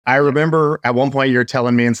I remember at one point you're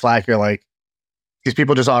telling me in Slack, you're like, these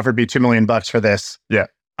people just offered me $2 million for this. Yeah.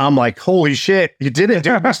 I'm like, holy shit, you did it,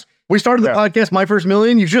 dude. We started the podcast, My First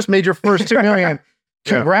Million. You just made your first 2 million.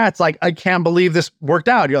 Congrats. Like, I can't believe this worked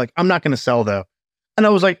out. You're like, I'm not going to sell though. And I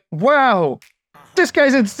was like, wow, this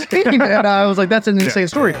guy's insane. And I was like, that's an insane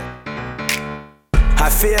story. I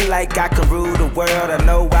feel like I can rule the world. I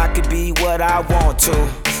know I could be what I want to.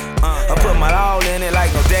 I put my all in it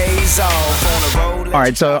like no days off on the road. All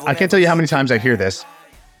right, so I can't tell you how many times I hear this.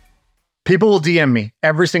 People will DM me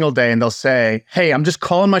every single day and they'll say, hey, I'm just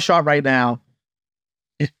calling my shot right now.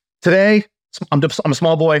 Today, I'm a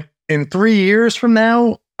small boy. In 3 years from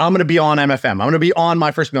now, I'm going to be on MFM. I'm going to be on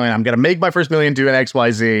My First Million. I'm going to make My First Million doing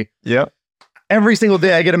XYZ. Yep. Every single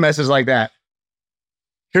day I get a message like that.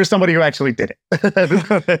 Here's somebody who actually did it.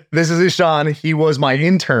 This is Ishan. He was my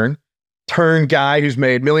intern, turned guy who's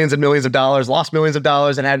made millions and millions of dollars, lost millions of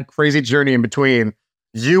dollars, and had a crazy journey in between.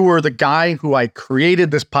 You were the guy who I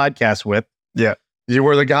created this podcast with. Yeah. You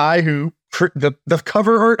were the guy who, the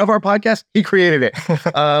cover art of our podcast, he created it.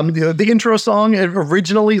 The intro song, the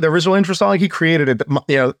original intro song, he created it.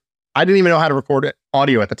 I didn't even know how to record it,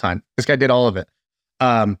 audio at the time. This guy did all of it.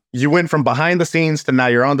 You went from behind the scenes to now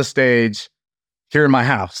you're on the stage here in my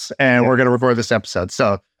house, and we're going to record this episode.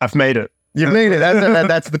 So I've made it. You've made it.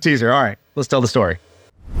 That's the teaser. All right, let's tell the story.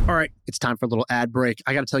 All right, it's time for a little ad break.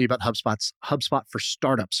 I got to tell you about HubSpot's HubSpot for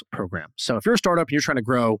Startups program. So if you're a startup and you're trying to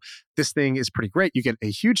grow, this thing is pretty great. You get a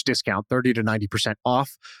huge discount, 30 to 90%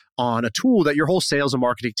 off on a tool that your whole sales and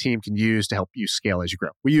marketing team can use to help you scale as you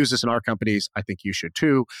grow. We use this in our companies. I think you should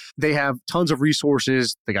too. They have tons of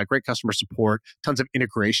resources. They got great customer support, tons of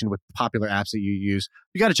integration with popular apps that you use.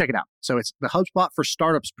 You got to check it out. So it's the HubSpot for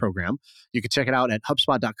Startups program. You can check it out at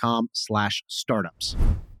hubspot.com/startups.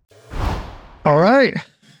 All right.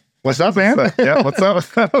 What's up, man? What's up?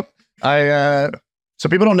 So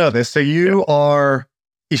people don't know this. So you are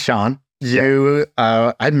Ishan.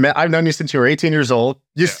 I've known you since you were 18 years old.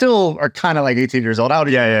 You still are kind of like 18 years old.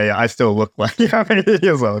 Yeah. I still look like 18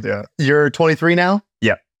 years old. Yeah. You're 23 now?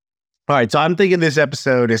 Yeah. All right. So I'm thinking this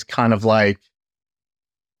episode is kind of like,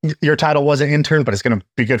 your title wasn't intern, but it's going to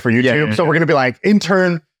be good for YouTube. Yeah. So we're going to be like,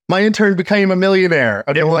 my intern became a millionaire.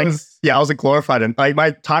 Okay, I was a glorified, and like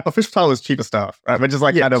my official title is chief of staff, right? But just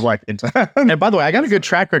like kind of like intern. And by the way, I got a good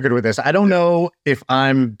track record with this. I don't know if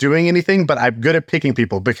I'm doing anything, but I'm good at picking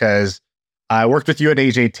people because I worked with you at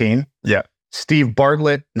age 18. Yeah. Steve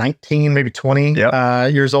Bartlett, 19, maybe 20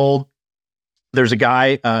 years old. There's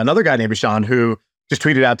another guy named Ishan who just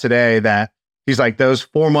tweeted out today that he's like, those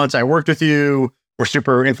 4 months I worked with you were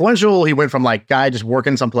super influential. He went from like guy just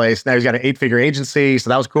working someplace. Now he's got an 8-figure agency.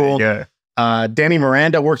 So that was cool. Yeah. Danny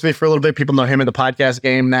Miranda worked with me for a little bit. People know him in the podcast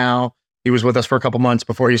game now. He was with us for a couple months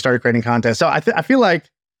before he started creating content. So I feel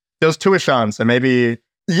like those two Ishans, and maybe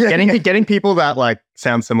getting people that like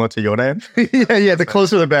sound similar to your name. yeah. The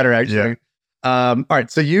closer the better, actually. Yeah. All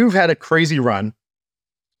right. So you've had a crazy run,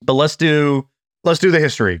 but let's do the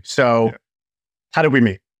history. So how did we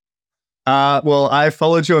meet? Well, I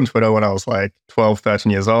followed you on Twitter when I was like 12,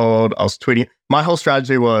 13 years old. I was tweeting. My whole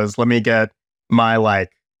strategy was, let me get my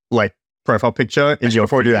like profile picture.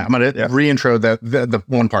 Before we do that, I'm going to re-intro the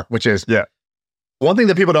one part, which is one thing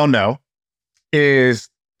that people don't know is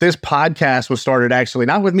this podcast was started actually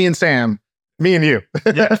not with me and Sam, me and you.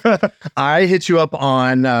 I hit you up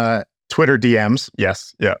on Twitter DMs.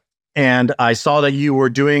 Yes. Yeah. And I saw that you were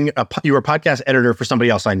doing you were a podcast editor for somebody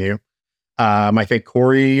else I knew. I think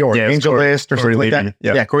Corey or AngelList or something like that.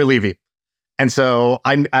 Yeah, Corey Levy. And so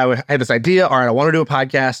I had this idea. All right, I want to do a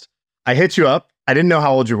podcast. I hit you up. I didn't know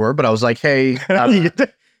how old you were, but I was like, hey, do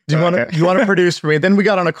you want to produce for me? Then we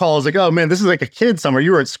got on a call. I was like, oh man, this is like a kid somewhere.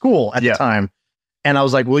 You were at school at the time. And I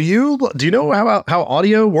was like, do you know how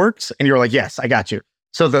audio works? And you were like, yes, I got you.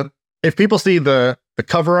 So if people see the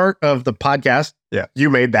cover art of the podcast, you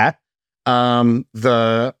made that.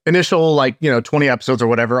 The initial 20 episodes or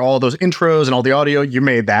whatever, all those intros and all the audio, you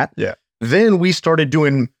made that. Yeah. Then we started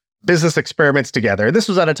doing business experiments together. This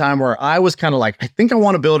was at a time where I was kind of like, I think I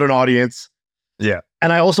want to build an audience. Yeah.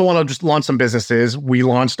 And I also want to just launch some businesses. We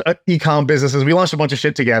launched e-com businesses. We launched a bunch of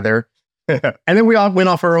shit together. And then we all went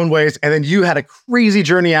off our own ways. And then you had a crazy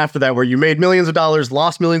journey after that where you made millions of dollars,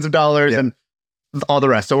 lost millions of dollars, and all the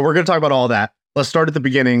rest. So we're going to talk about all that. Let's start at the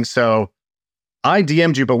beginning. So I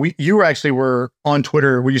DM'd you, but you were on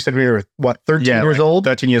Twitter where you said we were, 13 years old?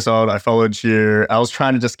 13 years old. I followed you. I was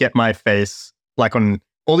trying to just get my face like on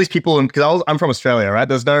all these people. Because I'm from Australia, right?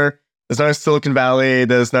 There's no Silicon Valley.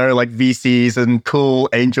 There's no like VCs and cool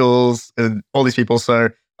angels and all these people. So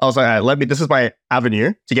I was like, all right, this is my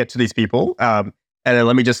avenue to get to these people. And then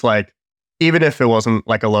let me just even if it wasn't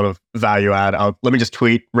like a lot of value add, let me just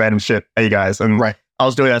tweet random shit at you guys. And I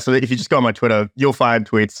was doing that. So that if you just go on my Twitter, you'll find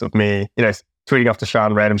tweets of me, tweeting off to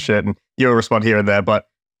Sean random shit, and you'll respond here and there. But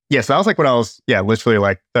yeah, so that was like when I was, literally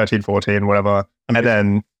like 13, 14, whatever. Amazing. And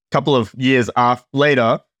then a couple of years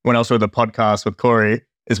later, when I was doing the podcast with Corey,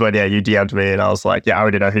 is when, you DM'd me and I was like, I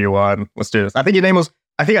already know who you are and let's do this. I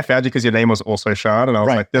think I found you because your name was also Sean. And I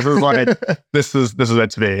was like, this is like, this is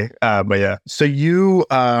meant to be. But yeah. So you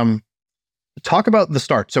talk about the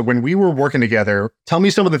start. So when we were working together, tell me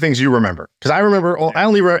some of the things you remember. Because I remember,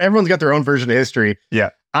 everyone's got their own version of history. Yeah.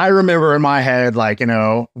 I remember in my head, like,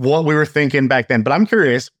 what we were thinking back then. But I'm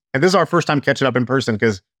curious, and this is our first time catching up in person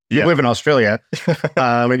because you live in Australia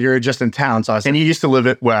and you're just in town. So and you used to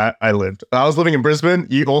live where I lived. I was living in Brisbane.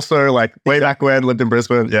 You also, like, way back when, lived in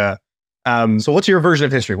Brisbane. Yeah. So what's your version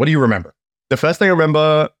of history? What do you remember? The first thing I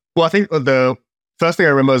remember, I think the first thing I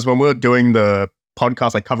remember is when we were doing the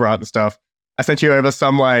podcast, like cover art and stuff, I sent you over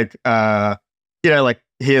some like, like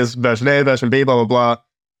here's version A, version B, blah, blah, blah.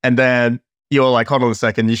 And then you're like, hold on a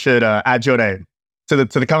second, you should add your name to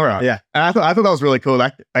the cover art. Yeah. And I thought that was really cool.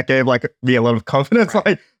 That gave like me a lot of confidence.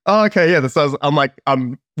 Like, oh, okay, yeah,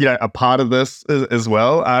 I'm a part of this as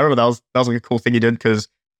well. I remember that was like a cool thing you did because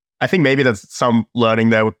I think maybe there's some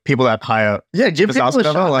learning there with people that hire. Yeah, give people a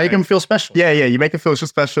shot, like, make them feel special. Yeah, you make them feel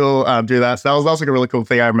special, do that. So that was like a really cool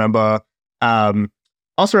thing I remember.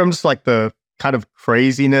 Also remember just like the kind of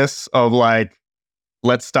craziness of like,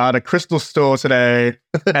 let's start a crystal store today.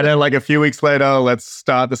 And then like a few weeks later, let's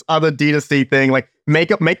start this other D2C thing, like make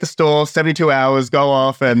the store 72 hours, go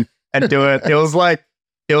off and do it. It was like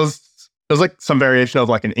some variation of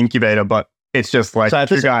like an incubator, but it's just like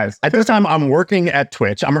two guys. At this time, I'm working at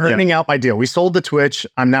Twitch. I'm earning out my deal. We sold the Twitch.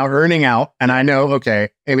 I'm now earning out. And I know, okay,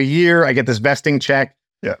 in a year, I get this vesting check.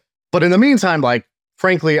 Yeah. But in the meantime, like,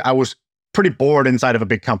 frankly, I was pretty bored inside of a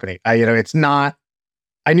big company. I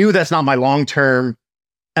knew that's not my long-term.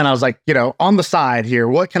 And I was like, on the side here,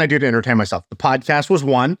 what can I do to entertain myself? The podcast was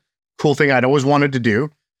one cool thing I'd always wanted to do.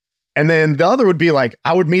 And then the other would be like,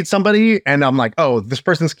 I would meet somebody and I'm like, oh, this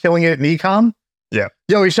person's killing it in e-com. Yeah.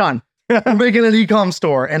 Yo, Sean, I'm making an e-com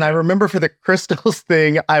store. And I remember for the crystals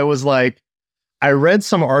thing, I was like, I read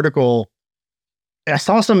some article, I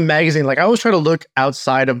saw some magazine. Like I always try to look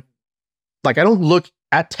outside of, like, I don't look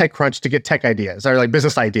at TechCrunch to get tech ideas or like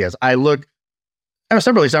business ideas. I look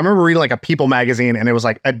separately. So I remember reading like a People magazine and it was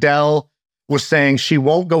like Adele was saying she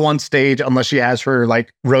won't go on stage unless she has her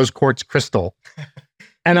like rose quartz crystal.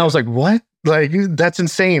 And I was like, what? Like, that's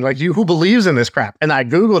insane. Like, who believes in this crap? And I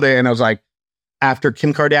Googled it and I was like, after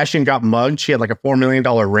Kim Kardashian got mugged, she had like a $4 million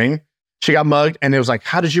ring. She got mugged and it was like,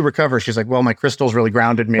 how did you recover? She's like, well, my crystals really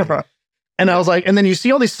grounded me. And I was like, and then you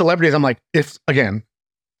see all these celebrities. I'm like,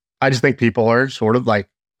 I just think people are sort of like,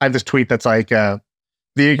 I have this tweet that's like, the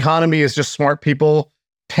economy is just smart people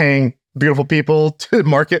paying beautiful people to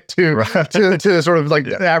market to sort of like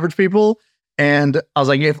the average people. And I was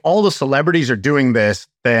like, if all the celebrities are doing this,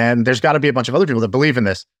 then there's got to be a bunch of other people that believe in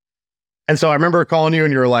this. And so I remember calling you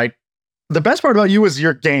and you were like, the best part about you is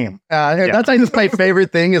your game. That's like my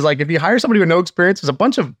favorite thing is like, if you hire somebody with no experience, there's a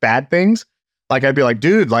bunch of bad things. Like, I'd be like,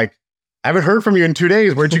 dude, like, I haven't heard from you in 2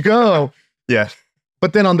 days. Where'd you go? Yeah.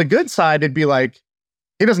 But then on the good side, it'd be like,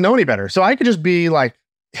 he doesn't know any better. So I could just be like,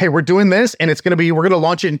 hey, we're doing this and we're going to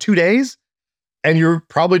launch it in 2 days. And you're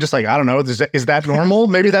probably just like, I don't know, is that normal?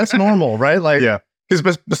 Maybe that's normal, right? Like, yeah.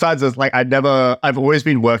 Because besides this, like, I've always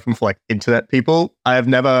been working for like internet people. I have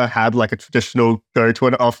never had like a traditional go to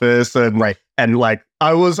an office and like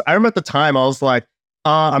I remember at the time I was like,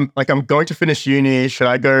 I'm going to finish uni. Should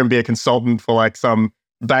I go and be a consultant for like some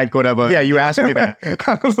bank or whatever? Yeah, you asked me that.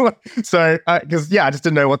 I was like, so because I just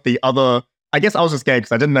didn't know what the other. I guess I was just scared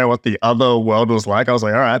because I didn't know what the other world was like. I was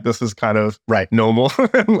like, all right, this is kind of normal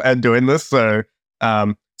and doing this. So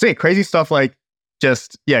crazy stuff like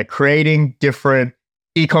just creating different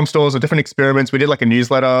e-com stores or different experiments. We did like a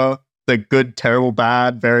newsletter, the good, terrible,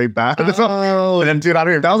 bad, very bad. Oh, and then dude, I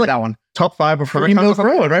don't even. That was like that one. Top 5 of Milk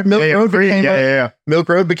Road, right? Milk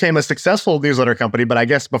Road became a successful newsletter company, but I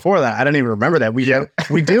guess before that, I didn't even remember that.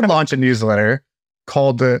 We did launch a newsletter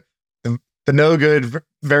called the No Good,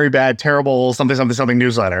 Very Bad, Terrible something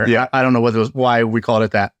newsletter. Yeah, I don't know why we called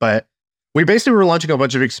it that, but we basically were launching a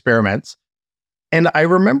bunch of experiments. And I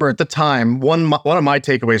remember at the time, one of my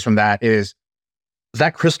takeaways from that is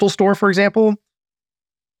that crystal store, for example,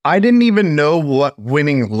 I didn't even know what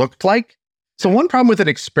winning looked like. So one problem with an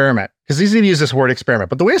experiment, because it's easy to use this word experiment,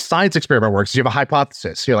 but the way a science experiment works is you have a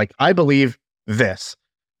hypothesis. You're like, I believe this.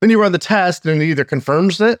 Then you run the test and it either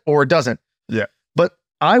confirms it or it doesn't. Yeah. But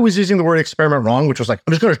I was using the word experiment wrong, which was like,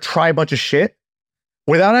 I'm just going to try a bunch of shit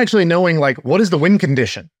without actually knowing like, what is the win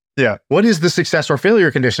condition? Yeah. What is the success or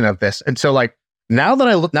failure condition of this? And so like, now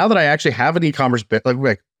that I actually have an e-commerce bit,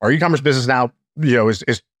 like our e-commerce business now,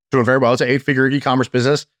 is doing very well. It's an 8-figure e-commerce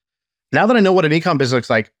business. Now that I know what an e-com business looks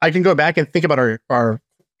like, I can go back and think about our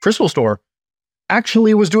Crystal store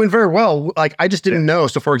actually was doing very well. Like I just didn't know.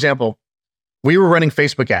 So for example, we were running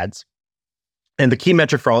Facebook ads, and the key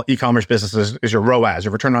metric for all e-commerce businesses is your ROAS,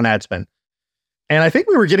 your return on ad spend. And I think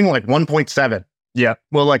we were getting like 1.7. Yeah.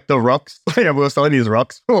 Well, like the rocks, we were selling these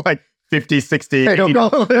rocks for like 50, 60. Hey,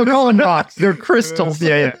 they're calling rocks. They're crystals.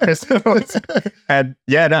 Yeah. Crystals. And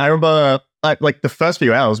I remember like the first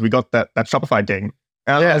few hours, we got that Shopify ding.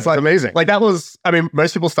 And it's like amazing. Like that was, I mean,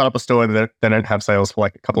 most people start up a store and they don't have sales for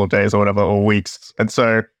like a couple of days or whatever, or weeks. And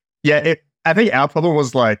so, I think our problem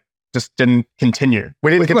was like, just didn't continue.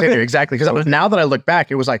 We didn't continue, exactly. Because now that I look back,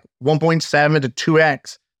 it was like 1.7 to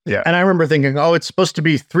 2x. Yeah. And I remember thinking, it's supposed to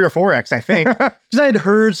be 3 or 4x, I think. Because I had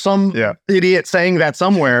heard some idiot saying that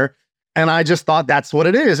somewhere. And I just thought that's what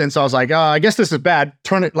it is. And so I was like, I guess this is bad.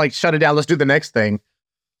 Turn it, like, shut it down. Let's do the next thing.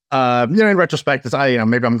 In retrospect,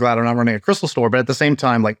 maybe I'm glad I'm not running a Crystal store. But at the same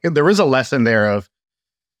time, like, there is a lesson there of,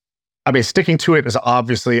 sticking to it is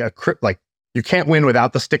obviously you can't win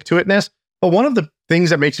without the stick to itness. But one of the things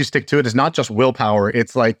that makes you stick to it is not just willpower.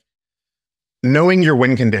 It's like knowing your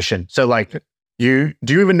win condition. So like, do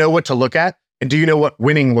you even know what to look at? And do you know what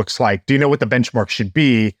winning looks like? Do you know what the benchmark should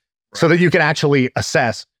be so that you can actually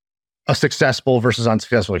assess a successful versus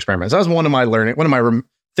unsuccessful experiment? So that was one of my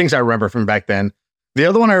things I remember from back then. The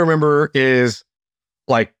other one I remember is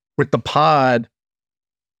like with the pod,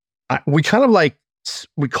 we kind of like,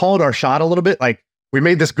 we called our shot a little bit. Like we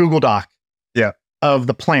made this Google Doc of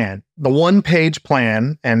the plan, the 1-page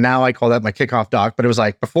plan. And now I call that my kickoff doc, but it was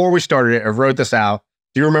like, before we started it, I wrote this out.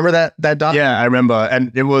 Do you remember that doc? Yeah, I remember.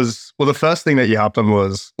 And it was, the first thing that you hopped on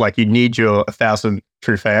was like, you need your 1,000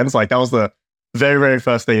 true fans. Like that was the very, very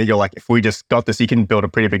first thing. You're like, if we just got this, you can build a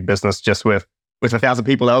pretty big business just with 1,000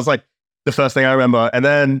 people. That was like the first thing I remember. And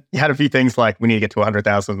then you had a few things like, we need to get to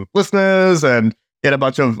 100,000 listeners and get a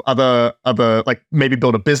bunch of other, like maybe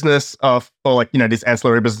build a business or like, these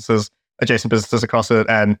ancillary businesses, adjacent businesses across it.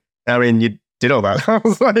 And I mean, you did all that. I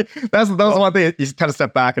was like, that was one thing you kind of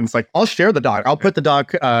step back and it's like, I'll share the doc. I'll put the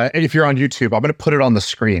doc, if you're on YouTube, I'm going to put it on the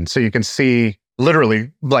screen so you can see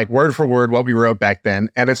literally like word for word what we wrote back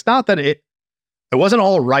then. And it's not that it wasn't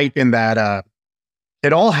all right in that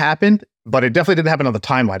it all happened, but it definitely didn't happen on the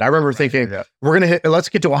timeline. I remember thinking, we're going to let's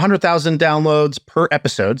get to 100,000 downloads per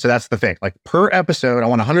episode. So that's the thing. Like per episode, I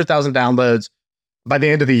want 100,000 downloads by the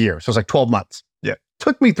end of the year. So it's like 12 months. Yeah.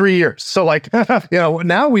 Took me 3 years. So like,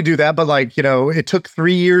 now we do that, but like, it took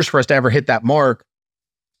 3 years for us to ever hit that mark.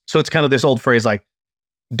 So it's kind of this old phrase, like,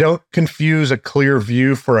 don't confuse a clear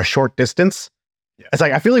view for a short distance. Yeah. It's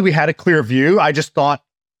like, I feel like we had a clear view. I just thought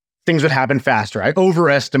things would happen faster. I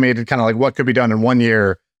overestimated kind of like what could be done in 1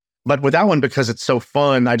 year. But with that one, because it's so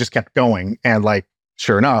fun, I just kept going. And like,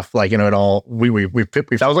 sure enough, like, it all, we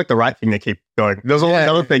that was like the right thing to keep going. There's all these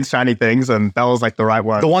other things, shiny things, and that was like the right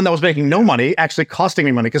one. The one that was making no money, actually costing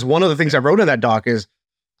me money. Because one of the things I wrote in that doc is,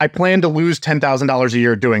 I plan to lose $10,000 a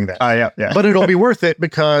year doing this. Yeah. But it'll be worth it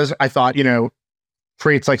because I thought,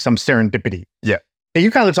 creates like some serendipity. Yeah. And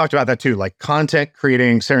you kind of talked about that too, like content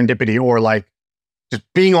creating serendipity or like just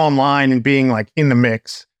being online and being like in the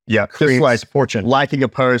mix. Yeah. Just like fortune. Liking a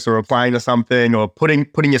post or replying to something or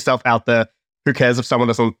putting yourself out there. Who cares if someone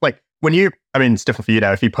doesn't like it's different for you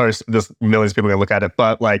now. If you post, there's millions of people gonna look at it.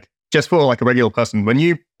 But like just for like a regular person, when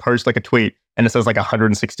you post like a tweet and it says like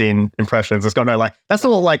 116 impressions, it's gonna like that's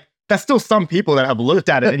still some people that have looked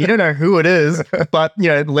at it and you don't know who it is. But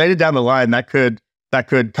later down the line that could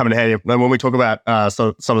come in handy. When we talk about some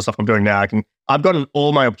of the stuff I'm doing now, I've gotten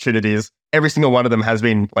all my opportunities. Every single one of them has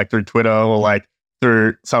been like through Twitter or like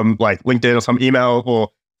through some like LinkedIn or some email or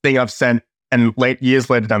thing I've sent. And years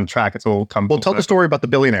later down the track, it's all come. Well, tell the story about the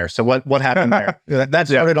Billionaire. So what happened there? That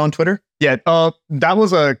started on Twitter? Yeah.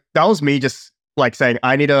 That was me just like saying,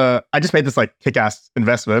 I just made this like kick-ass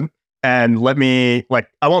investment and I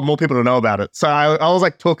want more people to know about it. So I was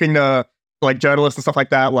like talking to like journalists and stuff like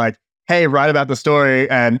that, like, hey, write about the story.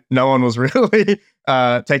 And no one was really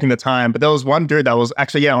taking the time. But there was one dude that was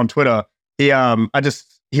actually, on Twitter. He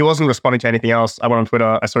wasn't responding to anything else. I went on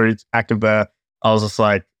Twitter. I saw he's active there. I was just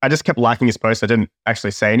like, I just kept liking his posts. I didn't actually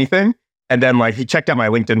say anything. And then like he checked out my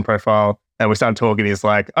LinkedIn profile and we started talking. He's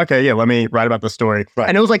like, okay, yeah, let me write about the story. Right.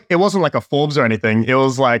 And it wasn't like a Forbes or anything. It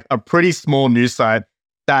was like a pretty small news site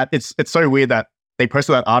that it's so weird that they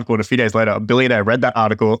posted that article and a few days later, a billionaire read that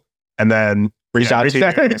article and then reached out to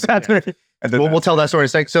me. And then we'll tell that story in a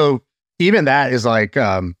sec. So even that is like,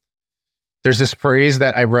 there's this phrase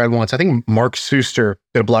that I read once. I think Mark Suster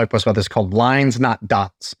did a blog post about this called lines, not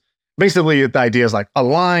dots. basically the idea is like a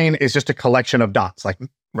line is just a collection of dots. Like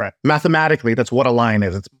mathematically, that's what a line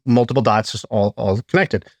is. It's multiple dots, just all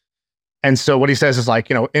connected. And so what he says is like,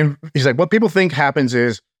 he's like, what people think happens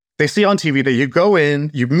is they see on TV that you go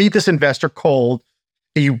in, you meet this investor cold,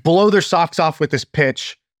 and you blow their socks off with this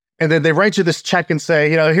pitch, and then they write you this check and say,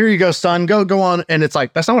 here you go, son, go on. And it's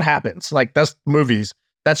like, that's not what happens. Like, that's movies.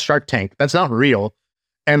 That's Shark Tank. That's not real.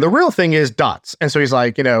 And the real thing is dots. And so he's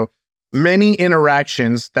like, many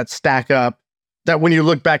interactions that stack up that when you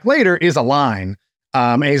look back later is a line.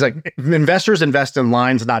 And he's like, investors invest in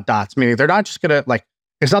lines, not dots, meaning they're not just going to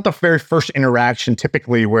it's not the very first interaction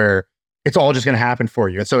typically where it's all just going to happen for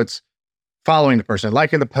you. And so it's following the person,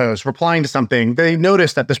 liking the post, replying to something. They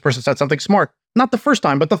notice that this person said something smart, not the first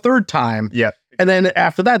time, but the third time. Yeah. And then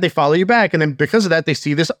after that, they follow you back. And then because of that, they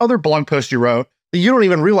see this other blog post you wrote that you don't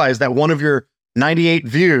even realize that one of your 98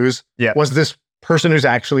 views was this person who's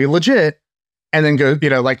actually legit. And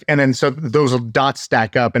then so those dots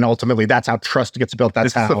stack up, and ultimately that's how trust gets built.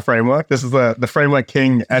 That's how the framework. This is the framework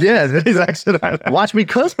king. He's actually watch me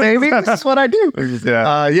cook, baby. This is what I do.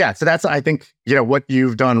 So that's I think what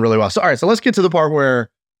you've done really well. So all right, so let's get to the part where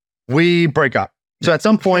we break up. So at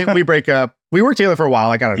some point we break up. We worked together for a while.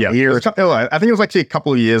 I got a year. I think it was actually a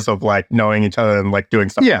couple of years of knowing each other and doing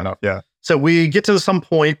stuff. Yeah. So we get to some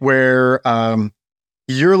point where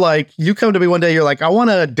you're like, you come to me one day, you're like, I want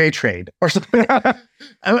to day trade or something.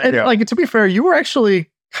 And to be fair, you were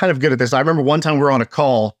actually kind of good at this. I remember one time we were on a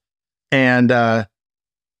call and I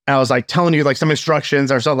was like telling you some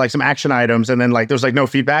instructions or something, some action items. And then there's no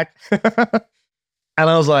feedback. And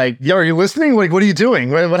I was like, yo, are you listening? What are you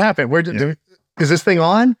doing? What happened? Is this thing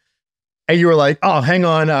on? And you were like, oh, hang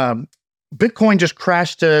on. Bitcoin just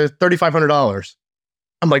crashed to $3,500.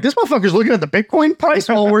 I'm like, this motherfucker's looking at the Bitcoin price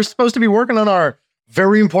while we're supposed to be working on our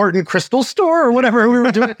very important crystal store or whatever we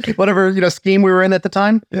were doing, whatever, scheme we were in at the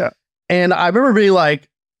time. Yeah. And I remember being like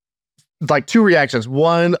two reactions.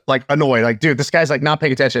 One, annoyed, dude, this guy's not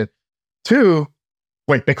paying attention. Two,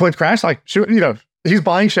 wait, Bitcoin crashed? Shoot, he's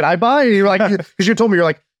buying, should I buy? And you're like, because you told me, you're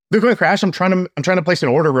like, Bitcoin crashed. I'm trying to place an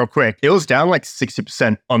order real quick. It was down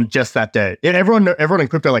 60% on just that day. And everyone in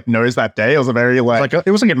crypto knows that day. It was a very it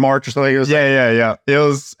was in March or something. It was yeah. It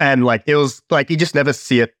was you just never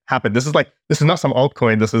see it happen. This is not some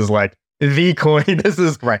altcoin. This is the coin. This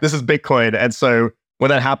is Bitcoin. And so when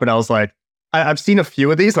that happened, I was like, I've seen a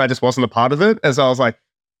few of these and I just wasn't a part of it. And so I was like,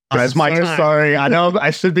 this is my time. Sorry. I know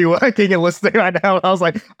I should be working and listening right now. I was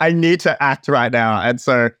like, I need to act right now. And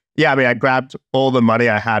so yeah, I grabbed all the money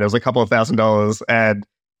I had. It was a couple of $1,000s. And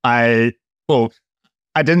I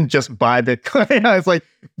didn't just buy Bitcoin. I was like,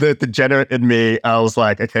 the degenerate in me, I was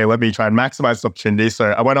like, okay, let me try and maximize this opportunity.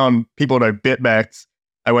 So I went on, people know BitMEX.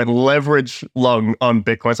 I went leverage long on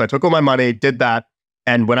Bitcoin. So I took all my money, did that.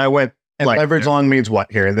 And when I went... And leverage long means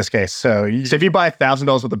what here in this case? So if you buy $1,000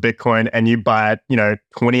 worth of Bitcoin and you buy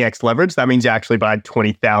 20x leverage, that means you actually buy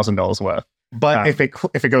 $20,000 worth. But if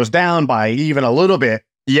it goes down by even a little bit,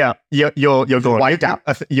 yeah, you're going wiped out.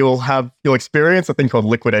 You'll experience a thing called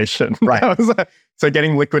liquidation. Right. So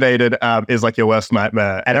getting liquidated is your worst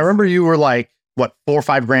nightmare. And I remember you were $4 or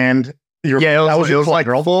 $5 grand. It was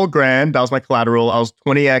 $4,000. That was my collateral. I was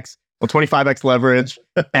 20x or 25x leverage.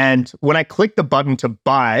 And when I clicked the button to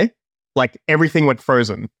buy, everything went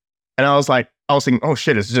frozen. And I was thinking, oh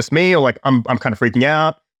shit, is it just me? Or I'm kind of freaking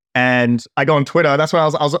out. And I go on Twitter. That's why I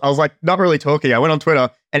was not really talking. I went on Twitter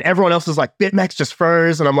and everyone else is like, BitMEX just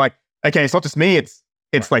froze. And I'm like, okay, it's not just me. It's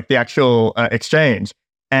the actual exchange.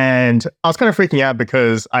 And I was kind of freaking out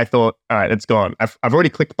because I thought, all right, it's gone. I've already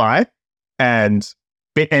clicked buy. And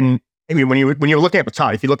when you were looking at the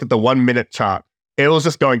chart, if you look at the 1 minute chart, it was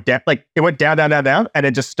just going down. It went down, and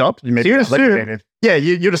it just stopped.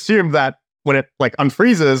 You'd assume that when it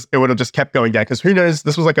unfreezes, it would have just kept going down. Because who knows?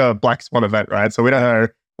 This was a black swan event, right? So we don't know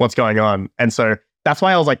what's going on. And so that's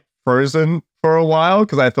why I was frozen for a while,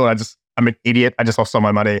 because I thought I'm an idiot. I just lost all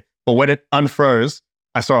my money. But when it unfroze,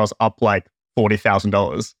 I saw I was up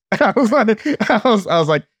 $40,000. I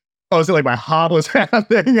was like, my heart was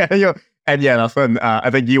pounding. And yeah, that's when I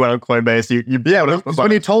think you went on Coinbase.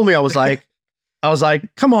 When you told me, I was like,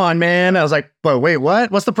 come on, man. I was like, but wait, what?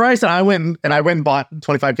 What's the price? And I went and bought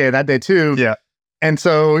 25K that day too. Yeah. And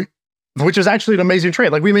so, which was actually an amazing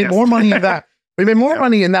trade. We made more money in that. We made more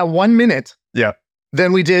money in that 1 minute. Yeah.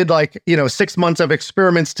 Than we did 6 months of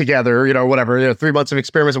experiments together, 3 months of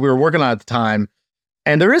experiments that we were working on at the time.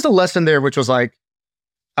 And there is a lesson there, which was the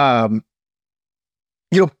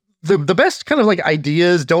best kind of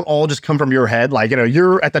ideas don't all just come from your head.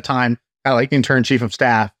 You're at the time, intern chief of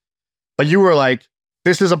staff, but you were like,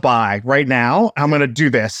 this is a buy right now. I'm going to do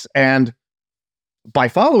this. And by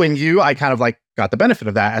following you, I kind of got the benefit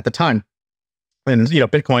of that at the time. And,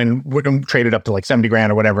 Bitcoin wouldn't traded up to like 70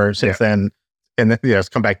 grand or whatever since then. And then, it's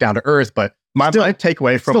come back down to earth. But my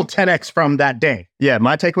takeaway from still 10x from that day. Yeah.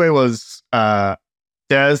 My takeaway was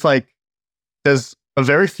there's a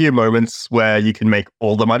very few moments where you can make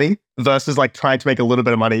all the money versus like trying to make a little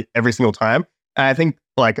bit of money every single time. And I think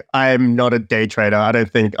like I'm not a day trader. I don't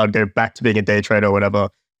think I'd go back to being a day trader or whatever.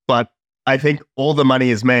 But I think all the money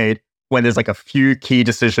is made when there's like a few key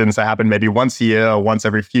decisions that happen maybe once a year or once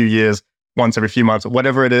every few years, once every few months,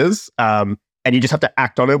 whatever it is. And you just have to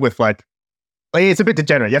act on it with like it's a bit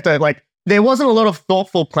degenerate. You have to there wasn't a lot of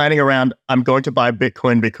thoughtful planning around, I'm going to buy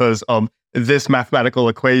Bitcoin because of this mathematical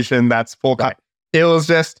equation that's forecast. It was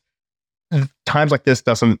just times like this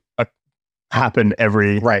doesn't happen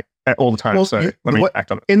all the time. Well, so let me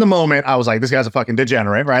act on it. In the moment, I was like, this guy's a fucking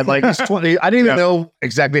degenerate, right? Like he's 20. I didn't even know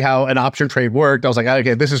exactly how an option trade worked. I was like,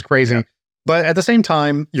 okay, this is crazy. Yeah. But at the same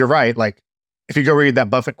time, you're right. Like if you go read that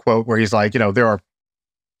Buffett quote where he's like, there are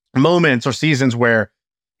moments or seasons where,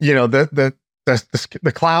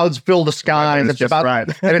 the clouds fill the sky and it's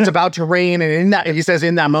about to rain. And in that, he says,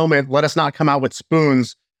 in that moment, let us not come out with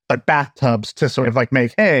spoons, but bathtubs to sort of like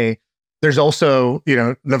make hay. There's also,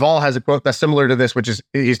 Naval has a quote that's similar to this, which is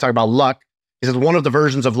he's talking about luck. He says one of the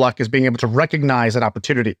versions of luck is being able to recognize an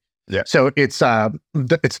opportunity. Yeah. So it's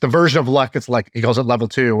the version of luck. It's like he calls it level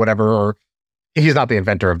 2 or whatever. Or he's not the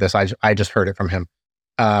inventor of this. I just heard it from him.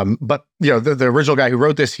 But the original guy who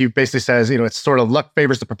wrote this, he basically says it's sort of luck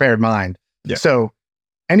favors the prepared mind. Yeah. So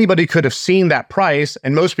anybody could have seen that price,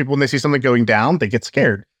 and most people when they see something going down, they get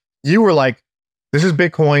scared. You were like, this is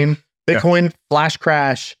Bitcoin, flash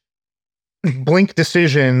crash. Blink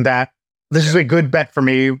decision that this is a good bet for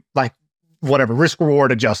me, like whatever, risk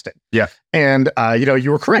reward adjusted. Yeah. And,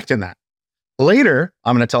 you were correct in that. Later,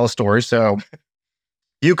 I'm going to tell a story. So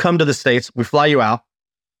you come to the States, we fly you out.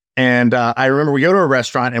 And I remember we go to a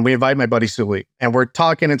restaurant and we invite my buddy Sully and we're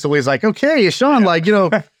talking. And Sully's like, okay, Sean,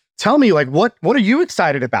 tell me what are you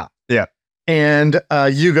excited about? Yeah. And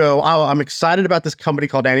you go, oh, I'm excited about this company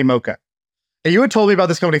called Animoca. And you had told me about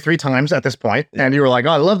this company 3 times at this point, and you were like,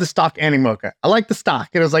 oh, I love the stock Animoca. I like the stock.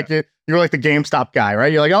 And it was like, you were like the GameStop guy,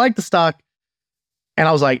 right? You're like, I like the stock. And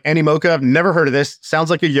I was like, Animoca, I've never heard of this.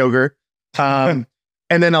 Sounds like a yogurt. And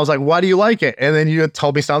then I was like, why do you like it? And then you had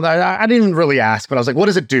told me something. I didn't really ask, but I was like, what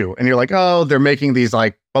does it do? And you're like, oh, they're making these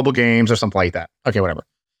like mobile games or something like that. Okay, whatever.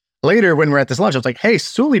 Later, when we're at this lunch, I was like, hey,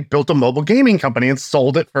 Sully built a mobile gaming company and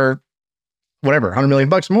sold it for whatever, $100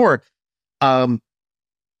 million more.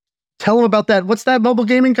 Tell him about that. What's that mobile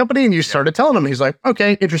gaming company? And you started telling him. He's like,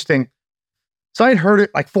 okay, interesting. So I had heard it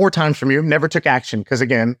like 4 times from you, never took action. Because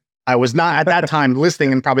again, I was not at that time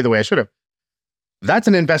listening in probably the way I should have. That's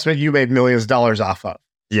an investment you made millions of dollars off of.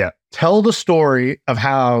 Yeah. Tell the story of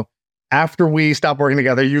how after we stopped working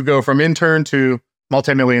together, you go from intern to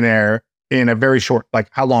multimillionaire in a very short, like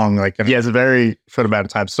how long? It's a very short amount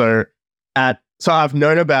of time. So I've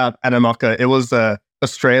known about Animoca. It was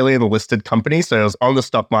Australian listed company. So it was on the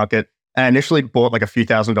stock market. And I initially bought like a few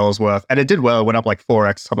 $1,000s worth and it did well. It went up like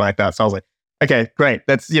 4x, something like that. So I was like, okay, great.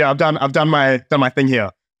 That's, I've done my thing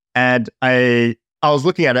here. And I was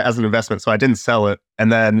looking at it as an investment. So I didn't sell it.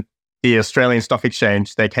 And then the Australian Stock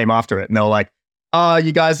Exchange, they came after it and they were like,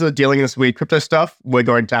 you guys are dealing in this weird crypto stuff. We're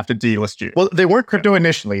going to have to delist you. Well, they weren't crypto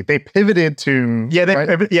initially. They pivoted to...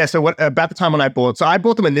 Yeah, so about the time when I bought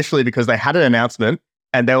them initially because they had an announcement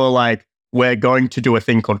and they were like, we're going to do a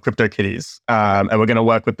thing called CryptoKitties and we're going to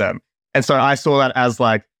work with them. And so I saw that as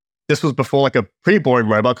like, this was before like a pretty boring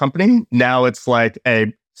mobile company. Now it's like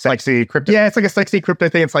a sexy crypto. Yeah, it's like a sexy crypto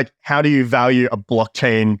thing. It's like, how do you value a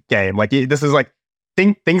blockchain game? Like this is like,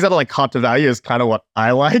 things that are like hard to value is kind of what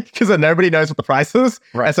I like because nobody knows what the price is.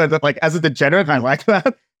 Right. And so that, like as a degenerate, I like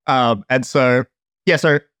that. And so, yeah,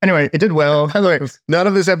 so anyway, it did well. By the way, none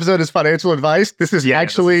of this episode is financial advice. This is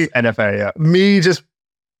actually NFA, me just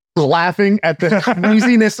laughing at the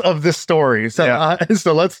craziness of this story. So,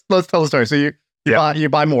 so let's tell the story. So you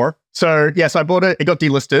buy more. So I bought it. It got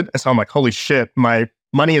delisted. And so I'm like, holy shit, my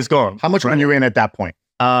money is gone. How much were you in at that point?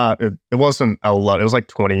 It wasn't a lot. It was like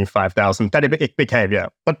 25,000. That it became, yeah.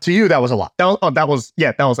 But to you, that was a lot. That was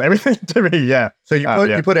everything to me, yeah. So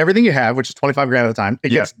you put everything you have, which is 25 grand at the time. It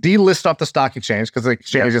gets delisted off the stock exchange because the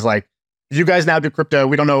exchange is like, you guys now do crypto.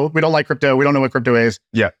 We don't like crypto. We don't know what crypto is.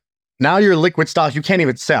 Yeah. Now you're liquid stock. You can't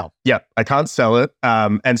even sell. Yeah, I can't sell it.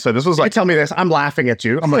 And so this was like... You tell me this. I'm laughing at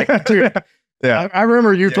you. I'm like, dude. Yeah. I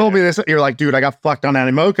remember you told me this. You're like, dude, I got fucked on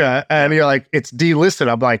Animoca. And you're like, it's delisted.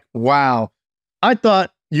 I'm like, wow. I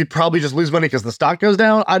thought you'd probably just lose money because the stock goes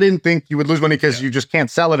down. I didn't think you would lose money because you just can't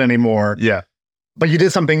sell it anymore. Yeah. But you did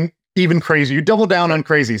something even crazy. You double down on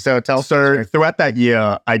crazy. So throughout that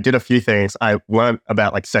year, I did a few things. I learned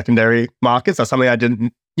about like secondary markets. That's something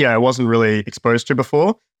I wasn't really exposed to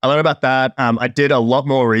before. I learned about that. I did a lot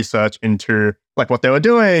more research into like what they were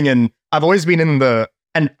doing. And I've always been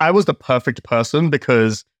and I was the perfect person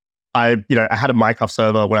because I had a Minecraft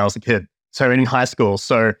server when I was a kid. So in high school.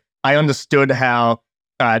 So I understood how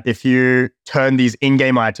if you turn these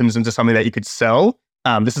in-game items into something that you could sell,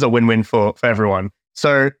 this is a win-win for everyone.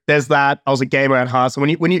 So there's that. I was a gamer at heart. So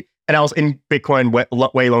and I was in Bitcoin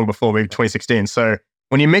way long before, maybe 2016. So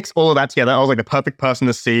when you mix all of that together, I was like the perfect person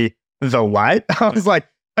to see the light. I was like,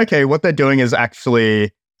 okay, what they're doing is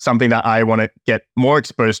actually something that I want to get more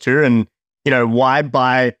exposed to. And, why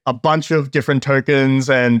buy a bunch of different tokens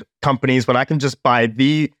and companies when I can just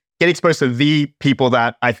get exposed to the people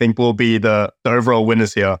that I think will be the overall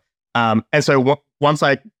winners here. And so once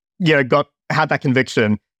I, had that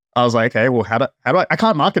conviction, I was like, okay, well, how do I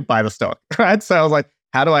can't market buy the stock, right? So I was like,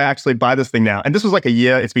 how do I actually buy this thing now? And this was like a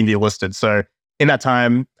year it's been delisted. So in that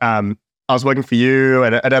time, I was working for you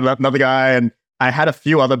and another guy, and I had a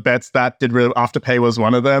few other bets that did really. Afterpay was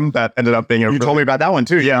one of them that ended up being You told me about that one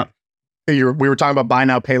too. Yeah. We were talking about buy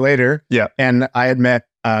now, pay later. Yeah. And I had met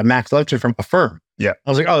Max Levchin from Affirm. Yeah. I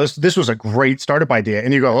was like, oh, this was a great startup idea.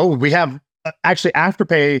 And you go, oh, we have actually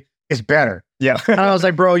Afterpay is better. Yeah. And I was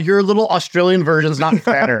like, bro, your little Australian version's not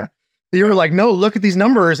better. You were like, no, look at these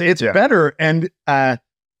numbers. It's better. And that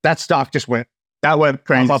stock just went. That went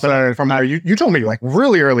crazy. So from there, you told me like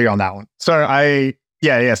really early on that one. So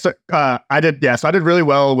So I did. Yeah. So I did really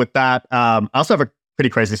well with that. I also have a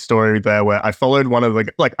pretty crazy story there where I followed one of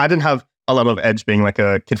I didn't have a lot of edge being like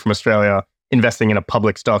a kid from Australia investing in a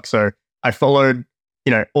public stock. So I followed,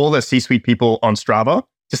 all the C-suite people on Strava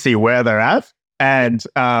to see where they're at. And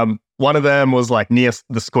one of them was like near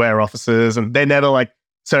the Square offices, and they never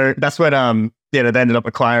so that's when they ended up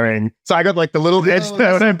acquiring. So I got like the little edge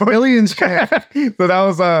there when I bought billions. So that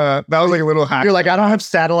was like a little hack. You're like, I don't have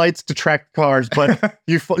satellites to track cars, but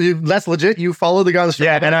you that's legit. You follow the guy on the street.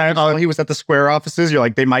 Yeah, and he was at the Square offices. You're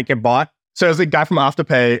like, they might get bought. So it was a guy from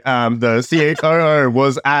Afterpay. The CHRO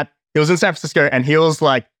was in San Francisco, and he was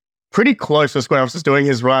like pretty close to Square offices doing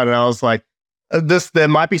his run. And I was like, there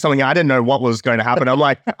might be something. I didn't know what was going to happen. I'm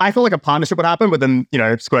like, I felt like a partnership would happen, but then,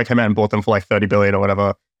 Square came out and bought them for like 30 billion or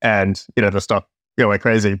whatever. And, the stock went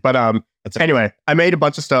crazy. But anyway, I made a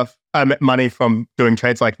bunch of stuff. I made money from doing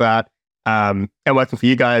trades like that and working for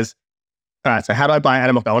you guys. All right, so how do I buy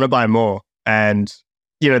Animoca? I want to buy more. And,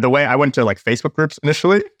 the way I went to like Facebook groups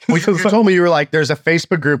initially. You told me you were like, there's a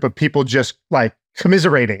Facebook group of people just like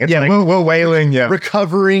commiserating. It's like, we're wailing. Yeah.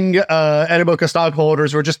 Recovering Animoca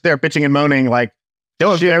stockholders who are just there bitching and moaning. Like, they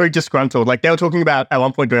were very disgruntled. Like, they were talking about at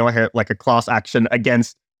one point doing like a class action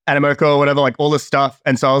against Animoca or whatever, like all this stuff.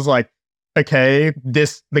 And so I was like, okay,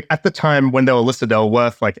 this, like at the time when they were listed, they were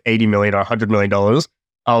worth like $80 million or $100 million.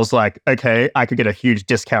 I was like, okay, I could get a huge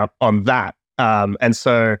discount on that. And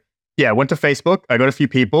so, I went to Facebook. I got a few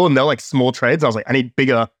people, and they're like small trades. I was like, I need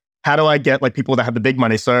bigger. How do I get like people that have the big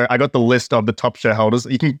money? So I got the list of the top shareholders.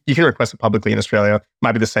 You can request it publicly in Australia.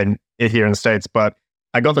 Might be the same here in the States, but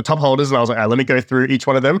I got the top holders, and I was like, all right, let me go through each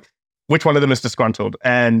one of them. Which one of them is disgruntled?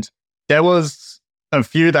 And there was a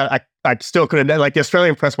few that I still couldn't, like the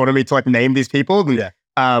Australian press wanted me to like name these people. And,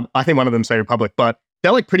 I think one of them say Republic, but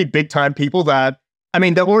they're like pretty big time people that, I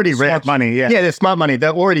mean, they're already rich. Smart money, yeah. Yeah, they're smart money.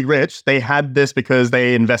 They're already rich. They had this because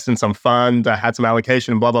they invest in some fund, had some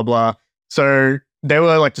allocation, blah, blah, blah. So they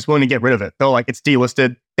were like just willing to get rid of it. They were like, it's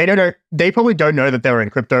delisted. They don't know. They probably don't know that they were in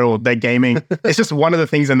crypto or they're gaming. It's just one of the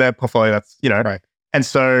things in their portfolio that's, Right. And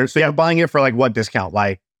so you're buying it for like what discount?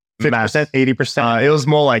 Like 50%, 80%? It was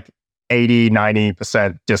more like 80,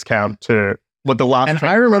 90% discount to what the last. And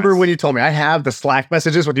I remember when you told me, I have the Slack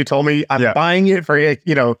messages when you told me I'm buying it for,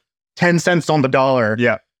 10 cents on the dollar.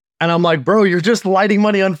 Yeah. And I'm like, bro, you're just lighting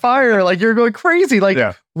money on fire. Like you're going crazy.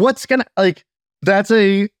 Like what's gonna, like, that's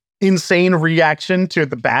a insane reaction to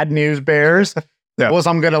the bad news bears. Was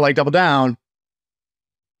I'm gonna like double down,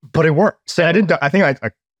 but it worked. So I did. I think I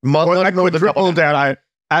triple down.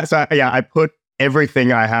 I put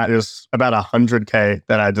everything I had. It was about 100K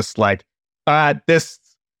that I just like. This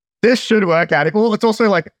should work out. Well, it's also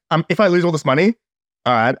like if I lose all this money,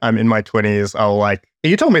 all right, I'm in my 20s. I'll like.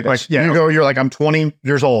 You told me this. Like, you're like, I'm 20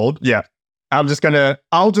 years old. Yeah, I'll just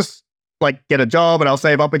like get a job and I'll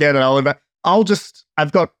save up again and I'll invest.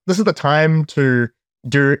 This is the time to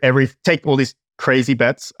take all these crazy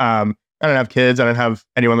bets. I don't have kids. I don't have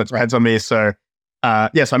anyone that depends on me. So, so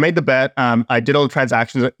I made the bet. I did all the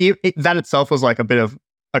transactions. That itself was like a bit of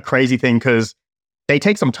a crazy thing because they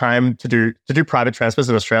take some time to do private transfers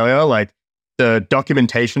in Australia. Like the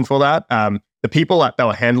documentation for that, the people that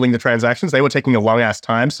were handling the transactions, they were taking a long ass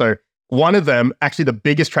time. So one of them, actually the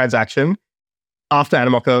biggest transaction, after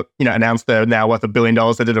Animoca, announced they're now worth $1 billion,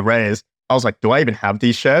 they did a raise. I was like, do I even have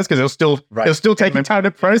these shares? Because it was still taking time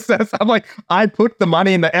to process. I'm like, I put the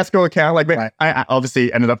money in the escrow account. Like, I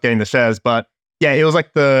obviously ended up getting the shares, but yeah, it was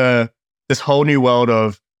like this whole new world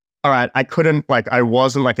of, all right, I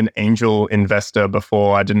wasn't like an angel investor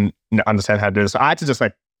before. I didn't understand how to do this. So I had to just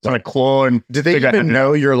like sort of claw and did they even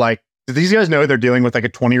know did these guys know they're dealing with like a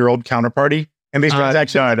 20-year-old counterparty in these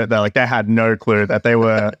transactions? No, like they had no clue that they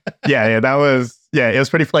were, it was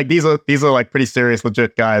pretty, like these are like pretty serious,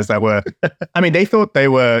 legit guys that were, they thought they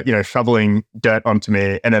were, shoveling dirt onto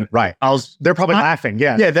me. And then, they're probably laughing.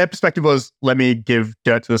 Yeah. Yeah. Their perspective was, let me give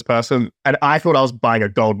dirt to this person. And I thought I was buying a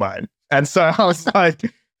gold mine. And so I was like,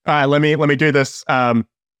 all right, let me do this. But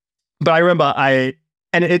I remember a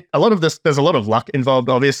lot of this, there's a lot of luck involved,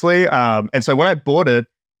 obviously. And so when I bought it,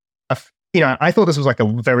 I thought this was like a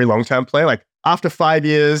very long-term play. Like after 5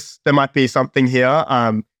 years, there might be something here.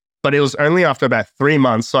 But it was only after about 3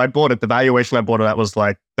 months. So I bought it. The valuation I bought it at was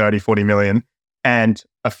like 30, 40 million. And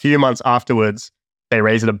a few months afterwards, they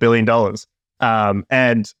raised it $1 billion.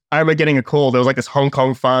 And I remember getting a call. There was like this Hong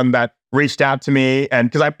Kong fund that reached out to me. And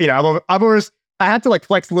because I had to like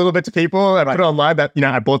flex a little bit to people and put it online that,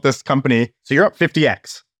 I bought this company. So you're up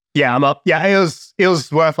 50x. Yeah, I'm up. Yeah, it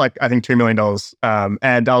was worth like, I think $2 million.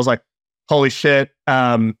 And I was like, holy shit.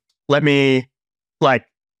 Let me have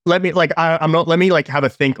a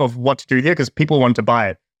think of what to do here because people want to buy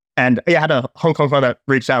it. And I had a Hong Kong fund that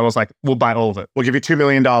reached out and was like, we'll buy all of it. We'll give you $2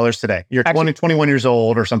 million today. You're 21 years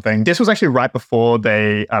old or something. This was actually right before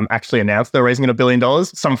they actually announced they're raising it $1 billion.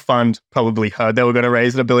 Some fund probably heard they were going to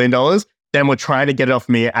raise it $1 billion. Then we're trying to get it off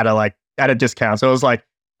me at a discount. So it was like,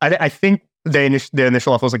 I think the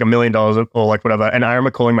initial offer was like $1 million or like whatever. And I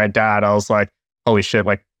remember calling my dad. I was like, holy shit,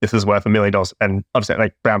 like this is worth $1 million. And obviously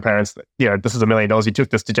like brown parents, this is $1 million. You took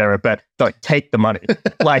this degenerate bet. They're like, take the money.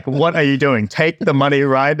 Like, what are you doing? Take the money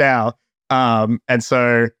right now. And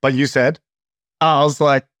so, but you said, I was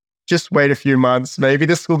like, just wait a few months. Maybe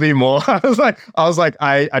this will be more. I was like,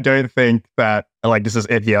 I don't think that like this is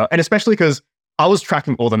it here. And especially because I was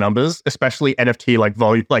tracking all the numbers, especially NFT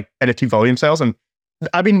NFT volume sales. And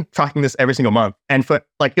I've been tracking this every single month. And for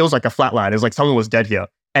like, it was like a flat line. It was like someone was dead here.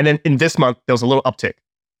 And then in this month, there was a little uptick.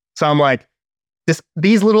 So I'm like,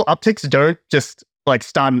 these little upticks don't just like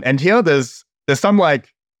start and end here. There's some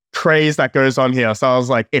like craze that goes on here. So I was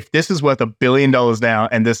like, if this is worth $1 billion now,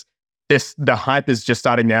 and the hype is just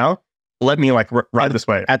starting now, let me like ride this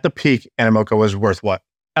way. At the peak, Animoca was worth what?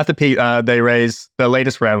 At the peak, they raised, the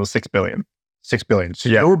latest round was $6 billion. $6 billion. So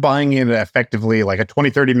you were buying it at effectively like a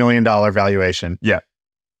 $20, $30 million valuation. Yeah.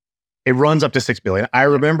 It runs up to $6 billion. I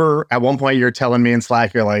remember at one point you're telling me in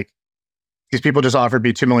Slack, you're like, these people just offered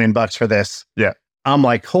me $2 million for this. Yeah. I'm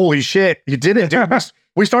like, holy shit, you did it, dude.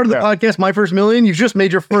 We started the podcast, my first million. You just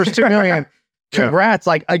made your first $2 million. Congrats.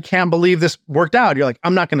 Like, I can't believe this worked out. You're like,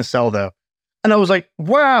 I'm not going to sell though. And I was like,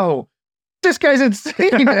 wow, this guy's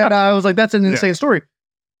insane. And I was like, that's an insane story.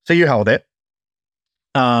 So you held it.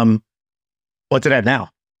 What's it at now?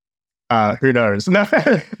 Who knows?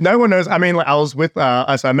 No one knows. I mean, like, I was with, so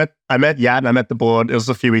I met Yad and I met the board. It was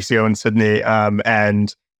a few weeks ago in Sydney.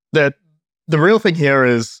 And the real thing here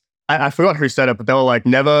is, I forgot who said it, but they were like,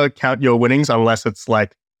 never count your winnings unless it's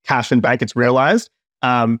like cash in bank, it's realized.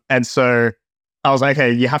 And so I was like,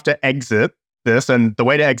 hey, you have to exit this. And the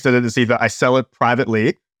way to exit it is either I sell it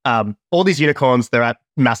privately. All these unicorns, they're at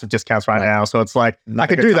massive discounts right now. So it's like, I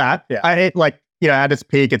could do that. Yeah. At its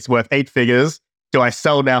peak, it's worth 8 figures. Do I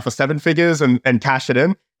sell now for 7 figures and cash it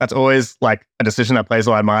in? That's always like a decision that plays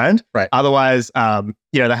on my mind. Right. Otherwise, they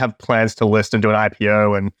have plans to list and do an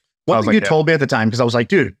IPO. And one thing you told me at the time, because I was like,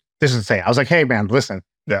 dude, this is insane. I was like, hey man, listen,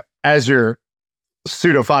 as your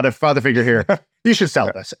pseudo father figure here, you should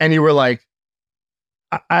sell this. And you were like,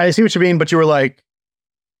 I see what you mean, but you were like,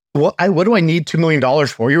 what do I need $2 million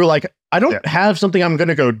for? You were like, I don't have something I'm going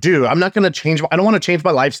to go do. I'm not going to change. I don't want to change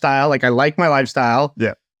my lifestyle. Like, I like my lifestyle.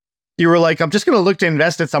 Yeah. You were like, I'm just going to look to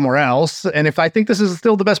invest it somewhere else. And if I think this is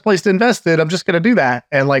still the best place to invest it, I'm just going to do that.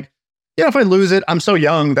 And like, if I lose it, I'm so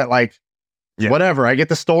young that like, whatever, I get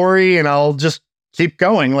the story and I'll just keep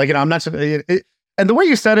going. Like, I'm not, and the way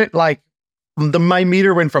you said it, like my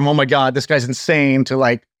meter went from, oh my God, this guy's insane to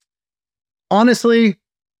like, honestly,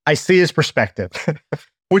 I see his perspective,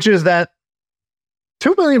 which is that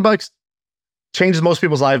 $2 million changes most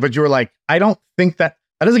people's lives. But you were like, I don't think that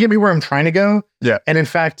doesn't get me where I'm trying to go. Yeah. And in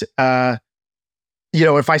fact,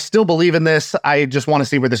 if I still believe in this, I just want to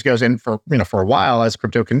see where this goes in for a while as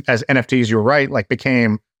as NFTs, you were right, like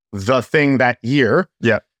became the thing that year.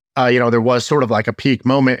 Yeah. There was sort of like a peak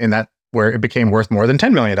moment in that where it became worth more than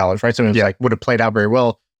 $10 million, right? So it was like, would have played out very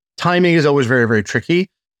well. Timing is always very, very tricky.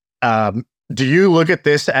 Do you look at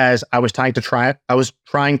this as I was trying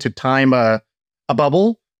to time a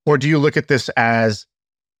bubble, or do you look at this as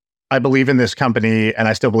I believe in this company and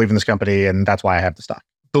I still believe in this company and that's why I have the stock?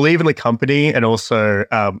 Believe in the company, and also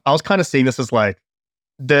I was kind of seeing this as like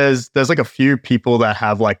there's like a few people that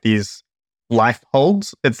have like these life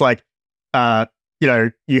holds. It's like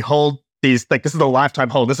you hold these, like this is a lifetime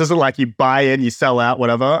hold. This isn't like you buy in, you sell out,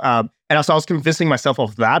 whatever. And also I was convincing myself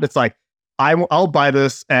of that. It's like I'll buy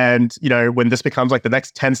this, and when this becomes like the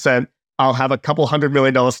next Tencent, I'll have a couple $100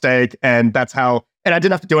 million stake, and that's how. And I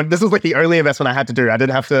didn't have to do it. This was like the only investment I had to do. I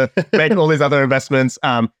didn't have to make all these other investments.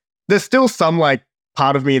 There's still some like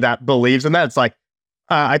part of me that believes in that. It's like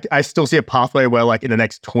I still see a pathway where like in the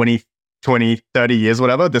next 20, 30 years,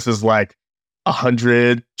 whatever, this is like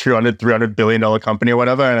 $100, $200, $300 billion company or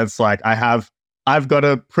whatever. And it's like I've got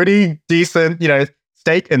a pretty decent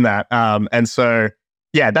stake in that. And so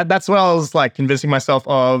yeah, that's what I was like convincing myself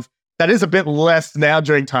of. That is a bit less now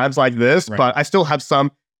during times like this, right. But I still have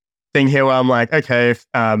some thing here where I'm like, okay,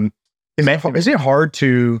 is it hard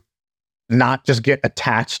to not just get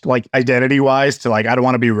attached, like identity-wise, to like I don't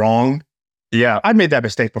want to be wrong? Yeah, I've made that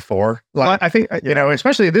mistake before. Like, I think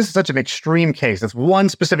especially this is such an extreme case. It's one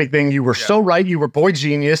specific thing. You were so right. You were boy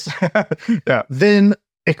genius. Yeah. Then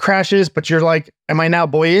it crashes, but you're like, am I now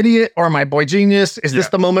boy idiot or am I boy genius? Is this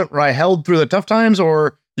the moment where I held through the tough times,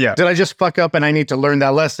 or did I just fuck up and I need to learn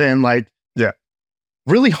that lesson? Like,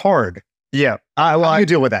 really hard. Yeah. How do you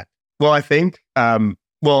deal with that? Well, I think,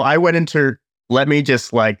 I went into, let me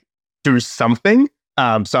just like do something.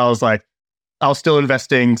 So I was like, I was still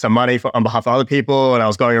investing some money on behalf of other people, and I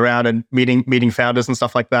was going around and meeting founders and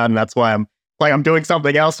stuff like that. And that's why I'm doing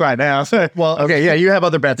something else right now. So, you have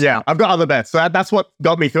other bets. Yeah, I've got other bets. So that's what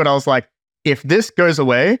got me through it. I was like, if this goes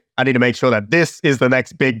away, I need to make sure that this is the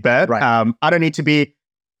next big bet. Right. I don't need to be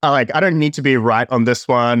right on this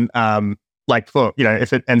one.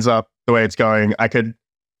 If it ends up the way it's going,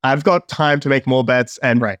 I've got time to make more bets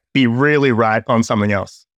and be really right on something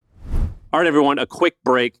else. All right, everyone, a quick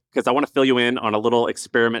break because I want to fill you in on a little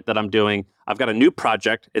experiment that I'm doing. I've got a new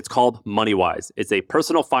project. It's called MoneyWise. It's a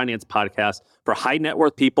personal finance podcast for high net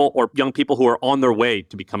worth people or young people who are on their way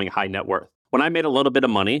to becoming high net worth. When I made a little bit of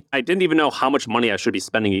money, I didn't even know how much money I should be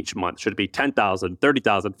spending each month. Should it be $10,000,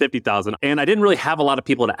 $30,000, $50,000? And I didn't really have a lot of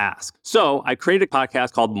people to ask. So I created a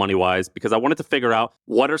podcast called MoneyWise because I wanted to figure out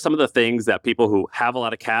what are some of the things that people who have a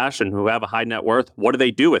lot of cash and who have a high net worth, what do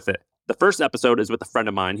they do with it? The first episode is with a friend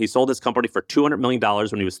of mine. He sold his company for $200 million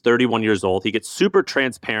when he was 31 years old. He gets super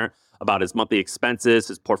transparent about his monthly expenses,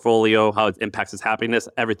 his portfolio, how it impacts his happiness,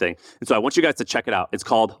 everything. And so I want you guys to check it out. It's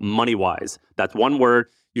called MoneyWise. That's one word.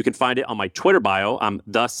 You can find it on my Twitter bio. I'm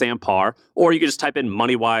the Sam Parr, or you can just type in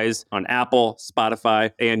MoneyWise on Apple,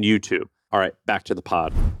 Spotify, and YouTube. All right, back to the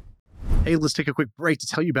pod. Hey, let's take a quick break to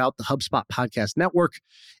tell you about the HubSpot Podcast Network.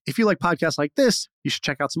 If you like podcasts like this, you should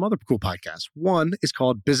check out some other cool podcasts. One is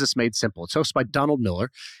called Business Made Simple. It's hosted by Donald Miller,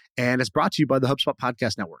 and it's brought to you by the HubSpot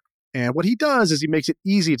Podcast Network. And what he does is he makes it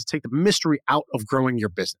easy to take the mystery out of growing your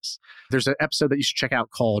business. There's an episode that you should check out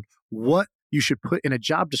called What You Should Put in a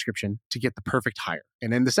Job Description to Get the Perfect Hire.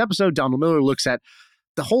 And in this episode, Donald Miller looks at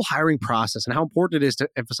the whole hiring process and how important it is to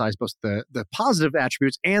emphasize both the positive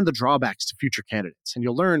attributes and the drawbacks to future candidates. And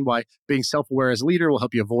you'll learn why being self-aware as a leader will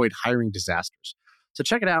help you avoid hiring disasters. So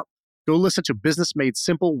check it out. Go listen to Business Made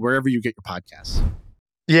Simple wherever you get your podcasts.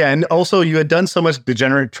 Yeah, and also you had done so much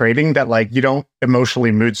degenerate trading that like you don't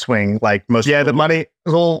emotionally mood swing like most. Yeah, the money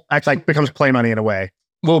all actually becomes play money in a way.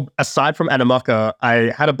 Well, aside from Animoca,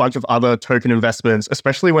 I had a bunch of other token investments,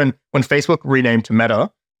 especially when Facebook renamed to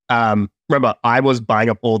Meta. Remember, I was buying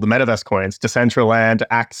up all the Metaverse coins, Decentraland,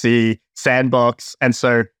 Axie, Sandbox. And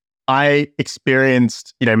so I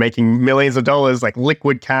experienced, making millions of dollars, like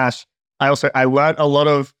liquid cash. I learned a lot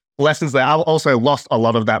of lessons there. I also lost a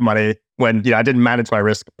lot of that money when, I didn't manage my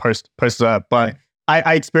risk post that. But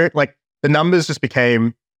I experienced, like, the numbers just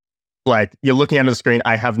became like, you're looking at the screen,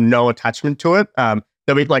 I have no attachment to it.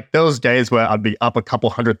 There'll be like those days where I'd be up a couple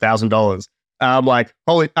 $100,000. Like,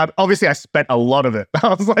 obviously I spent a lot of it. I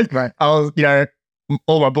was like,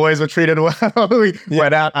 all my boys were treated well. We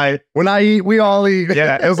went out. We all eat.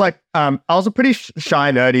 Yeah, it was like, I was a pretty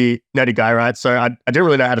shy, nerdy guy, right? So I didn't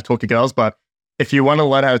really know how to talk to girls, but if you want to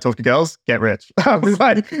learn how to talk to girls, get rich. I was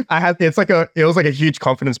like, it was like a huge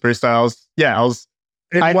confidence boost.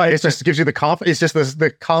 It just gives you the confidence. It's just the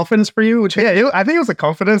confidence for you. I think it was the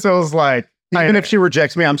confidence. It was like, Even if she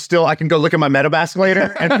rejects me, I can go look at my MetaMask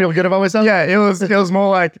later and feel good about myself. Yeah, it was more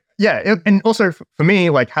like, and also for me,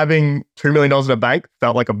 like having $2 million in a bank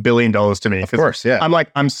felt like $1 billion to me. Of course, yeah.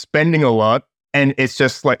 I'm spending a lot and it's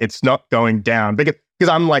just like, it's not going down because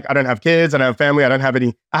I'm like, I don't have kids, I don't have family, I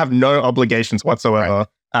have no obligations whatsoever.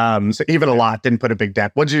 Right. So even a lot didn't put a big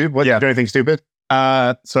dent. Did you do anything stupid?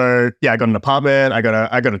 So yeah, I got an apartment, I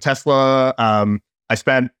got a Tesla. I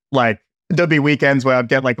spent like, there'd be weekends where I'd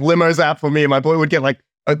get like limos out for me and my boy would get like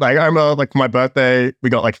I remember like for my birthday, we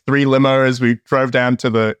got like 3 limos. We drove down to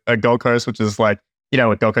the Gold Coast, which is like, you know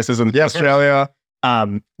what Gold Coast is in Australia.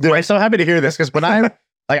 Dude, I'm so happy to hear this because when I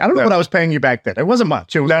don't know what I was paying you back then. It wasn't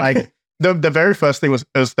much. It was like the very first thing was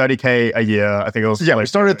 $30K a year. I think it was. Yeah, we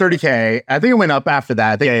started at $30K. I think it went up after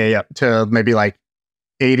that. To maybe like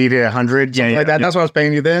 80 to 100, something like that. That's what I was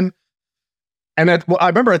paying you then. And I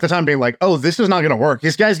remember at the time being like, oh, this is not going to work.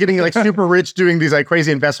 This guy's getting like super rich doing these like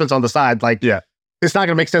crazy investments on the side. Like, it's not going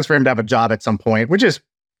to make sense for him to have a job at some point, which is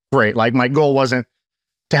great. Like my goal wasn't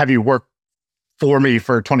to have you work for me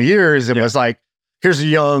for 20 years. It was like, here's a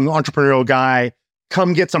young entrepreneurial guy.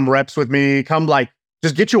 Come get some reps with me. Come like,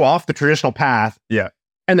 just get you off the traditional path. Yeah.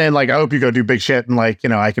 And then like, I hope you go do big shit. And like, you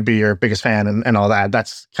know, I could be your biggest fan and all that.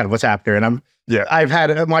 That's kind of what's happening. And I've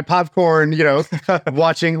had my popcorn, you know,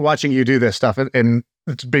 watching you do this stuff and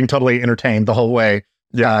it's being totally entertained the whole way.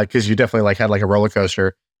 Yeah. Cause you definitely like had like a roller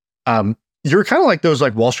coaster. You're kind of like those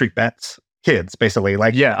like Wall Street Bets kids, basically.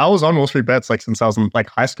 Like, I was on Wall Street Bets like since I was in like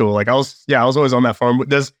high school. Like I was always on that forum.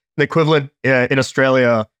 There's an equivalent in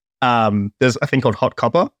Australia. There's a thing called Hot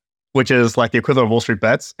Copper, which is like the equivalent of Wall Street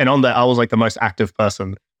Bets. And on that, I was like the most active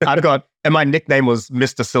person. And my nickname was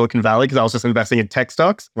Mr. Silicon Valley because I was just investing in tech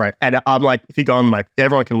stocks. Right. And I'm like, if you go on like,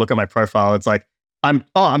 everyone can look at my profile. It's like, I'm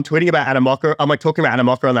tweeting about Animoca. I'm like talking about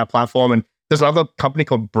Animoca on that platform. And there's another company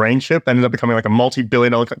called BrainChip that ended up becoming like a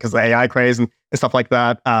multi-billion-dollar because of the AI craze and stuff like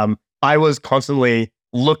that. I was constantly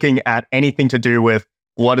looking at anything to do with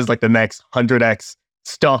what is like the next 100x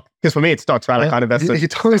stock. Because for me, it's stocks, right? I kind of invested. You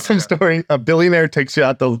told me some story. A billionaire takes you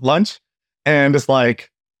out to lunch and it's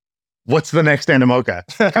like, what's the next Animoca?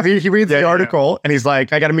 He reads the article and he's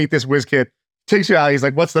like, I got to meet this whiz kid. Takes you out. He's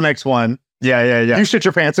like, what's the next one? Yeah. You shit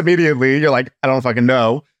your pants immediately. You're like, I don't fucking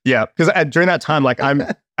know. Yeah. Because during that time, like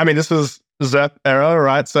this was Zep era,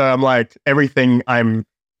 right? So I'm like, everything I'm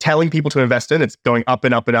telling people to invest in, it's going up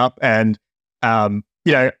and up and up. And,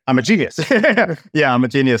 you know, I'm a genius. Yeah, I'm a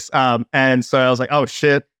genius. And so I was like, oh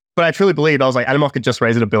shit. But I truly believed, I was like, Animoca just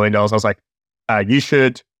raised $1 billion. I was like, you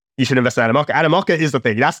should invest in Animoca. Animoca is the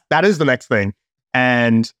thing. That is the next thing.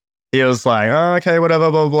 And he was like, oh, okay, whatever,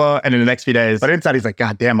 blah, blah, blah. And in the next few days. But inside he's like,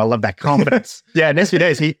 God damn, I love that confidence. Next few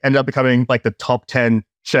days, he ended up becoming like the top 10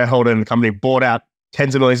 shareholder in the company, bought out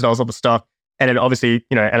tens of millions of dollars of the stock. And then obviously,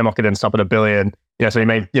 you know, Animoca didn't stop at $1 billion. You know, so he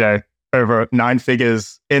made, you know, over 9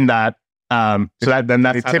 figures in that. So that's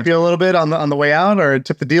did he tip you a little bit on the way out or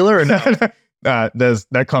tip the dealer or no? There's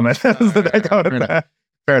no comment. Fair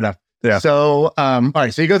enough. Yeah. So, all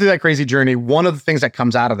right. So you go through that crazy journey. One of the things that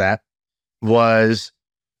comes out of that was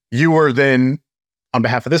you were then, on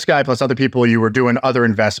behalf of this guy plus other people, you were doing other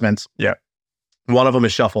investments. Yeah. One of them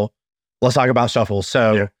is Shuffle. Let's talk about Shuffle.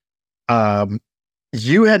 So,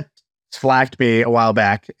 you had slacked me a while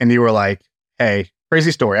back and you were like, hey,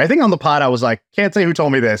 crazy story. I think on the pod, I was like, can't say who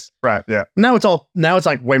told me this. Right. Yeah. Now it's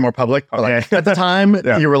like way more public. Like, at the time,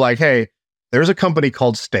 you were like, hey, there's a company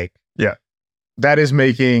called Stake. Yeah. That is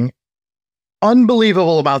making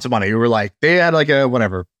unbelievable amounts of money. You were like, they had like a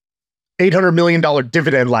whatever, $800 million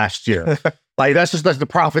dividend last year. Like that's the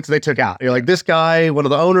profits they took out. You're like, this guy, one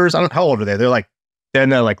of the owners, how old are they? They're in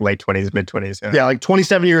their like late 20s, mid 20s. Yeah, like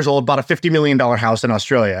 27 years old, bought a $50 million house in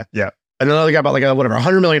Australia. Yeah. And another guy bought like a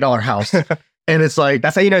 $100 million house. And it's like,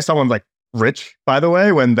 that's how you know someone's like rich, by the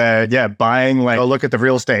way, when they're buying like, oh, look at the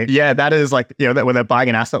real estate. Yeah, that is like, you know, when they're buying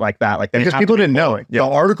an asset like that, like because people didn't know it. The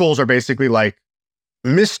articles are basically like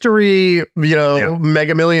mystery, you know,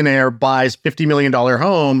 mega millionaire buys $50 million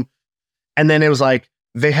home. And then it was like,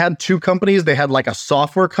 they had 2 companies. They had like a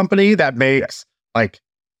software company that makes like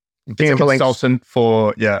gambling consultant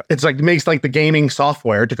for, it's like makes like the gaming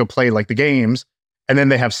software to go play like the games. And then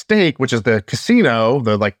they have Stake, which is the casino,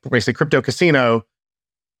 the like basically crypto casino.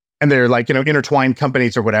 And they're like, you know, intertwined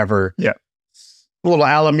companies or whatever. Yeah. A little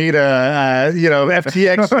Alameda, you know,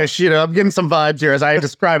 FTX fish, you know, I'm getting some vibes here as I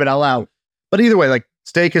describe it out loud. But either way, like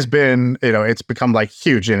Stake has been, you know, it's become like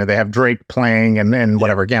huge. You know, they have Drake playing and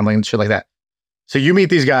whatever, gambling and shit like that. So you meet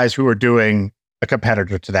these guys who are doing a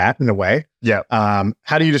competitor to that in a way. Yeah.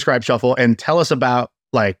 How do you describe Shuffle? And tell us about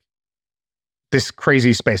like this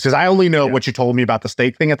crazy space. Because I only know what you told me about the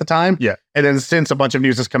Stake thing at the time. Yeah. And then since a bunch of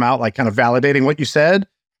news has come out, like kind of validating what you said,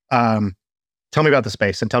 Tell me about the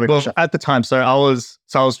space and tell me about the show. At the time, so I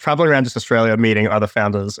was traveling around just Australia meeting other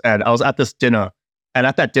founders, and I was at this dinner. And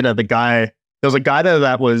at that dinner, there was a guy there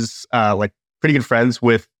that was like pretty good friends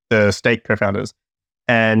with the Stake co-founders.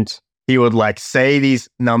 And he would like say these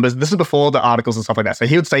numbers. This is before the articles and stuff like that. So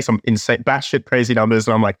he would say some insane, batshit crazy numbers.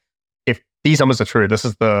 And I'm like, if these numbers are true, this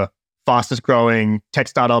is the fastest growing tech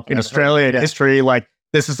startup in Australia in history. Like,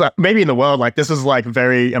 this is maybe in the world. Like, this is like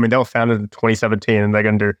they were founded in 2017 and they're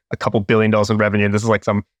going to do a couple $2 billion in revenue. This is like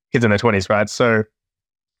some kids in their 20s, right? So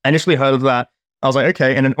I initially heard of that. I was like,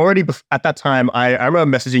 okay. And then already at that time, I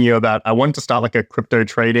remember messaging you about, I wanted to start like a crypto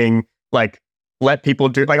trading, like let people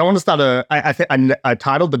do, like I want to start I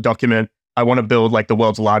titled the document, I want to build like the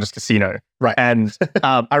world's largest casino. Right. And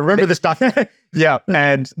I remember this document. Yeah.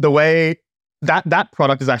 And the way that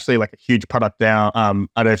product is actually like a huge product now. I don't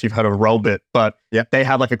know if you've heard of Rollbit, but they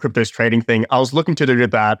have like a cryptos trading thing. I was looking to do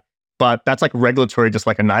that, but that's like regulatory, just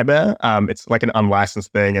like a nightmare. It's like an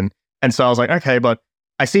unlicensed thing. And so I was like, okay, but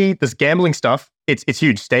I see this gambling stuff. It's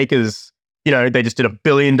huge. Stake is, they just did $1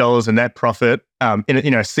 billion in net profit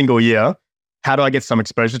in a single year. How do I get some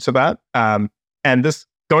exposure to that? And this,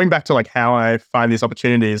 going back to like how I find these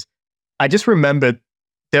opportunities, I just remembered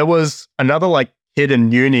there was another like kid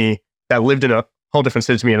in uni that lived in a whole different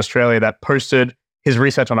city to me in Australia that posted his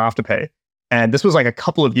research on Afterpay. And this was like a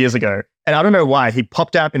couple of years ago. And I don't know why, he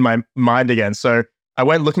popped out in my mind again. So I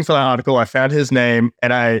went looking for that article, I found his name,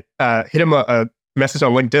 and I hit him a message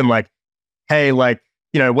on LinkedIn like, hey, like,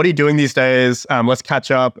 what are you doing these days? Let's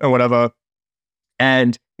catch up and whatever.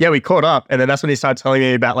 And yeah, we caught up. And then that's when he started telling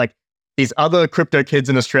me about like these other crypto kids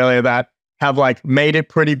in Australia that have like made it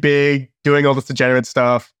pretty big, doing all this degenerate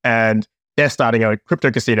stuff. And they're starting a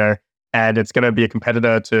crypto casino. And it's going to be a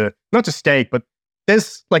competitor to not just Stake, but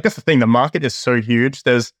there's like, that's the thing. The market is so huge.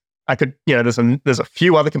 There's a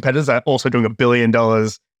few other competitors that are also doing $1 billion.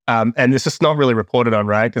 And it's just not really reported on,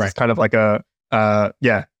 right? Because it's kind of like a, kind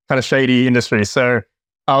of shady industry. So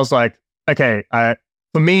I was like, okay,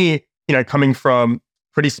 for me, coming from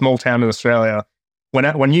pretty small town in Australia,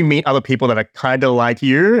 when you meet other people that are kind of like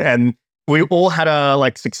you, and we all had a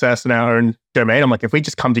like success in our own domain, I'm like, if we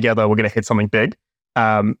just come together, we're going to hit something big.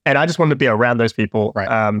 And I just wanted to be around those people.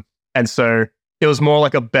 Right. And so it was more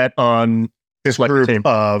like a bet on this like group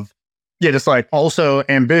of, just like also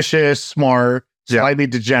ambitious, smart, slightly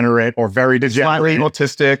degenerate or very degenerate. Slightly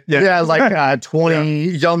autistic. Like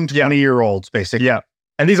 20-year-olds, basically. Yeah.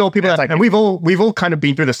 And these are all people that, and we've all kind of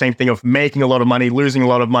been through the same thing of making a lot of money, losing a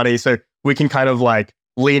lot of money. So we can kind of like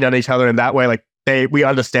lean on each other in that way. Like we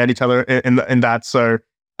understand each other in that. So,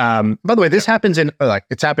 by the way, this happens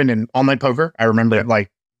it's happened in online poker. I remember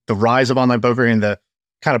like the rise of online poker and the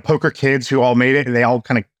kind of poker kids who all made it, and they all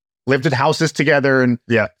kind of lived in houses together and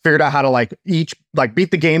figured out how to like each like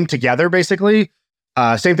beat the game together, basically.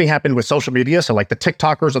 Same thing happened with social media. So like the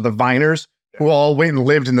TikTokers or the Viners who all went and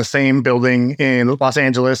lived in the same building in Los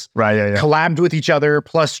Angeles, collabed with each other,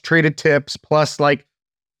 plus traded tips, plus like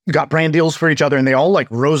got brand deals for each other. And they all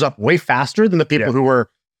like rose up way faster than the people who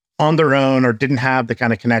were on their own or didn't have the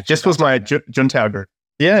kind of connection. This was my Juntao group.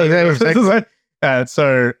 Yeah.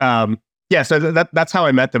 So that's how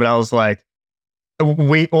I met them. And I was like,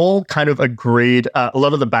 we all kind of agreed. A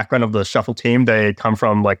lot of the background of the Shuffle team, they come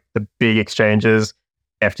from like the big exchanges.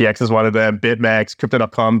 FTX is one of them, BitMEX,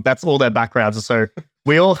 Crypto.com. That's all their backgrounds. So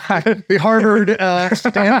we all had the Harvard,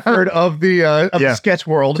 Stanford of the sketch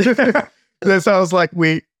world. So I was like,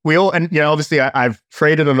 we all, and obviously I've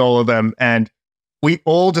traded on all of them, and we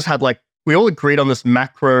all just had we all agreed on this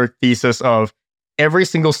macro thesis of every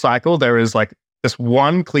single cycle there is like this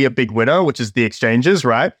one clear big winner, which is the exchanges,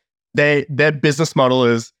 right? Their business model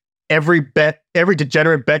is every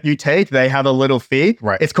degenerate bet you take, they have a little fee.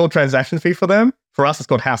 Right. It's called transaction fee for them. For us, it's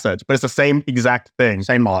called house edge, but it's the same exact thing.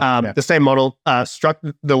 Same model. The same model.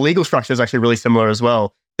 The legal structure is actually really similar as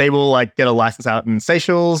well. They will like get a license out in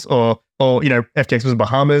Seychelles or FTX was in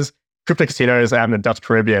Bahamas. Crypto Casino is out in the Dutch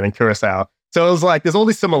Caribbean and Curacao. So it was like, there's all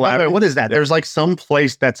these similarities. Wait, what is that? There's like some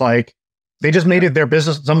place that's like, they just made it their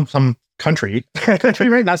business, some country,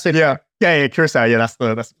 right? Not city. Yeah, Curacao. Yeah, that's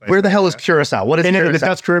the place. Where the hell is Curacao? What is Curacao? The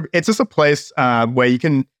Dutch Caribbean? It's just a place where you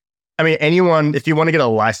can, anyone, if you want to get a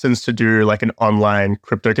license to do like an online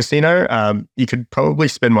crypto casino, you could probably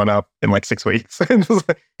spin one up in like 6 weeks. and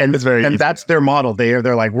it's very easy. That's their model.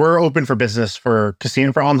 They're like, we're open for business for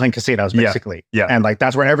online casinos, basically. Yeah. And like,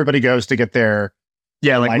 that's where everybody goes to get their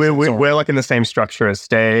like we're like in the same structure as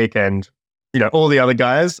Stake and all the other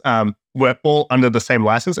guys. We're all under the same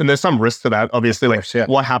license, and there's some risk to that. Obviously,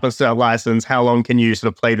 what happens to that license? How long can you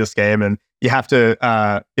sort of play this game? And you have to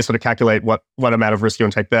sort of calculate what amount of risk you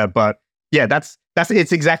want to take there. But yeah,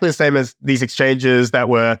 it's exactly the same as these exchanges that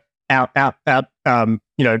were out,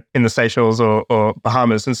 in the Seychelles or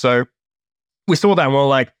Bahamas. And so we saw that and we're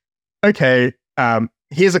like, okay,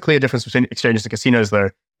 here's a clear difference between exchanges and casinos though.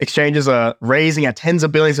 Exchanges are raising at tens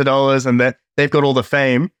of billions of dollars and they've got all the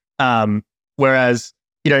fame. Whereas,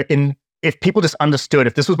 if people just understood,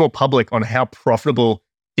 if this was more public on how profitable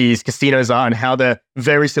these casinos are and how they're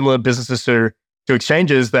very similar businesses to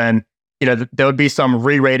exchanges, then there would be some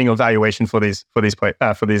re-rating or valuation for these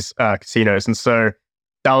casinos. And so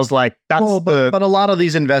that was like but a lot of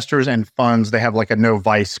these investors and funds, they have like a no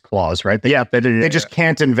vice clause, right? They do. They just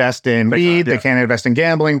can't invest in weed. They can't invest in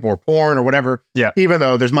gambling or porn or whatever. Yeah, even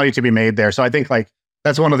though there's money to be made there. So I think like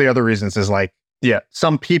that's one of the other reasons is like. Yeah,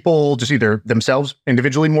 some people just either themselves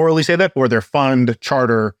individually morally say that, or their fund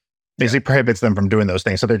charter basically prohibits them from doing those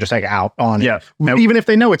things. So they're just like out on it. Even if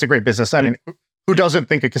they know it's a great business. I mean, who doesn't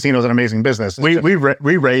think a casino is an amazing business? We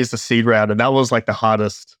raised a seed round, and that was like the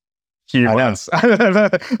hardest few months.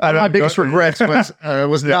 My biggest regrets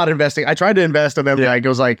was not investing. I tried to invest, and then it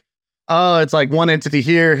was like, oh, it's like one entity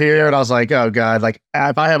here, and I was like, oh god, like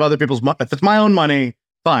if I have other people's money, if it's my own money,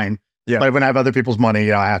 fine. Yeah, but when I have other people's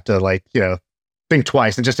money, I have to like think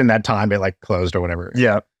twice, and just in that time it like closed or whatever.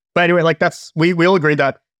 Yeah, but anyway, like that's we all agreed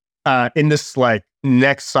that in this like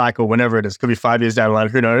next cycle, whenever it is, could be 5 years down the line,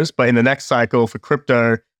 who knows, but in the next cycle for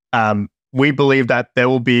crypto, we believe that there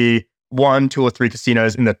will be 1, 2 or 3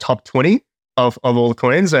 casinos in the top 20 of all the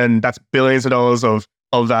coins, and that's billions of dollars of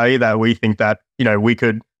value that we think that we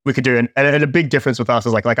could do. And a big difference with us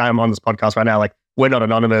is like I'm on this podcast right now, like we're not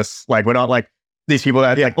anonymous, like we're not like these people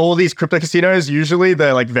that like all these crypto casinos, usually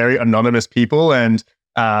they're like very anonymous people. And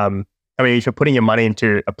I mean, if you're putting your money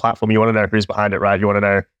into a platform, you want to know who's behind it, right? You want to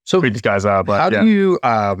know who these guys are. But how do you,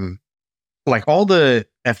 like all the,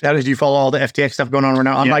 how did you follow all the FTX stuff going on right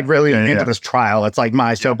now? I'm like really into this trial. It's like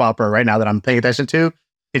my soap opera right now that I'm paying attention to.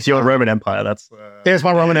 It's your Roman Empire. It's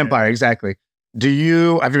my Roman Empire. Exactly. Have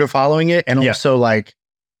you been following it? And also like,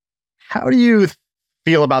 how do you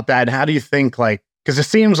feel about that? How do you think like, because it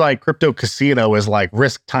seems like crypto casino is like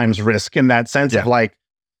risk times risk in that sense of like,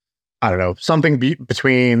 I don't know, something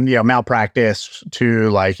between, malpractice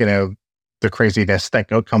to like, the craziness that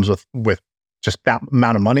comes with just that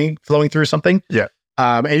amount of money flowing through something. Yeah.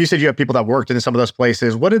 And you said you have people that worked in some of those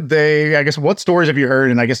places. What stories have you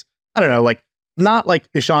heard? And I guess, I don't know, like not like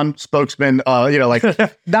Ishan spokesman, like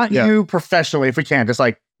not you professionally, if we can, just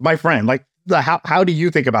like my friend, like how do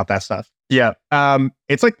you think about that stuff? Yeah.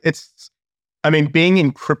 I mean, being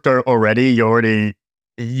in crypto already,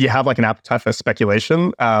 you have like an appetite for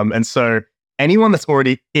speculation. And so anyone that's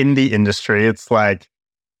already in the industry, it's like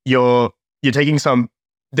you're taking some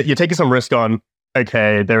risk on,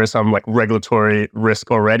 okay, there is some like regulatory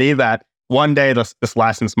risk already that one day this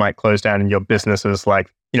license might close down and your business is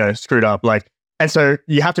like, screwed up. Like, and so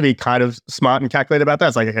you have to be kind of smart and calculated about that.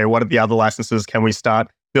 It's like, okay, what are the other licenses? Can we start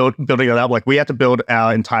building it up? Like we have to build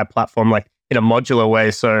our entire platform like in a modular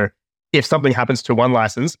way. So if something happens to one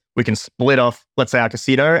license, we can split off, let's say, our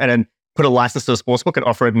casino and then put a license to a sportsbook and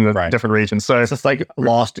offer it in a different region. So it's just like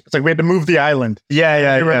Lost. It's like we had to move the island.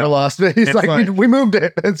 Yeah. Remember Lost? He's like, we moved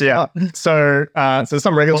it. So there's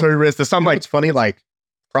some regulatory risk. There's some like... It's funny, like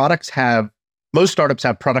most startups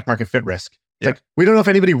have product market fit risk. It's like, we don't know if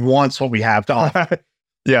anybody wants what we have to offer.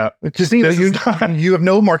 Because you have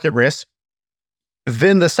no market risk.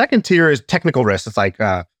 Then the second tier is technical risk. It's like,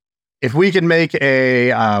 if we can make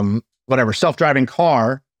a... self-driving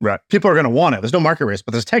car, right? People are going to want it. There's no market risk,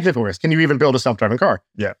 but there's technical risk. Can you even build a self-driving car?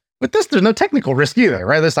 Yeah. With this, there's no technical risk either,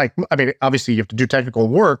 right? There's like, I mean, obviously you have to do technical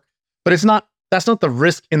work, but that's not the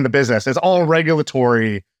risk in the business. It's all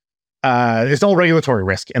regulatory. It's all regulatory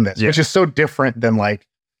risk in this, which is so different than like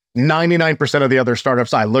 99% of the other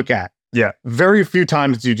startups I look at. Yeah. Very few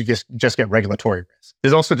times do you just get regulatory risk.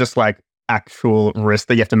 There's also just like actual risk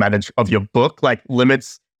that you have to manage of your book, like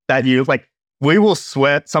limits that you like. We will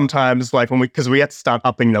sweat sometimes, like because we had to start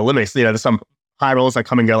upping the limits. There's some high rollers that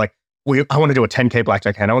come and go like, I want to do a 10K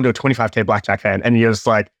blackjack hand. I want to do a 25K blackjack hand. And you're just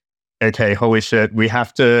like, okay, holy shit, we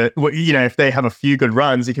have to, if they have a few good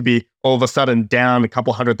runs, it could be all of a sudden down a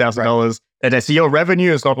couple $100,000 a day. So your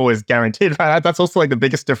revenue is not always guaranteed. Right? That's also like the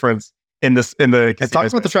biggest difference in the talk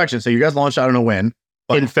about the traction. So you guys launched, I don't know when.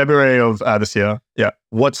 In February of this year. Yeah.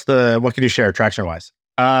 What can you share traction wise?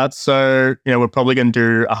 So, we're probably going to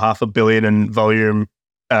do $500 million in volume,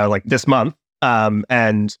 like this month.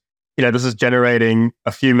 And, this is generating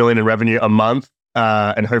a few million in revenue a month.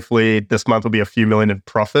 And hopefully this month will be a few million in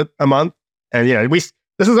profit a month. And, this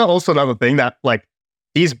is also another thing that like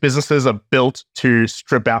these businesses are built to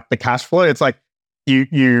strip out the cash flow. It's like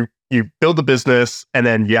you build the business and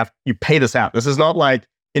then you pay this out. This is not like,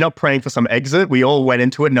 you're not praying for some exit. We all went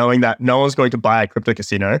into it knowing that no one's going to buy a crypto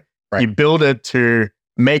casino. You build it to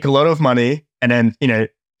make a lot of money and then,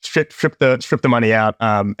 strip the money out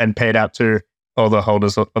and pay it out to all the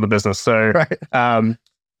holders of the business. So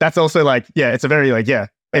that's also it's a very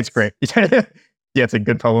it's great. It's a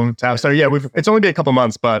good problem to have. So it's only been a couple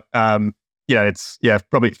months, but it's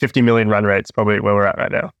probably 50 million run rates, probably where we're at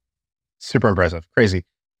right now. Super impressive. Crazy.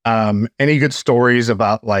 Any good stories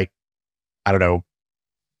about I don't know,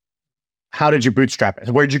 how did you bootstrap it?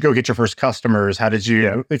 Where did you go get your first customers? How did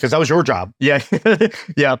you, because that was your job. Yeah.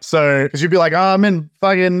 Yeah. So, because you'd be like, I'm in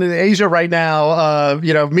fucking Asia right now,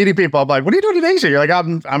 meeting people. I'm like, what are you doing in Asia? You're like,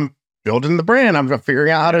 I'm building the brand. I'm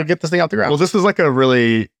figuring out how to get this thing out the ground. Well, this is a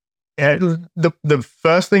really, the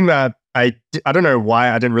first thing that I don't know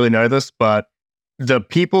why I didn't really know this, but the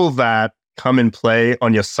people that come and play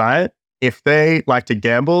on your site, if they like to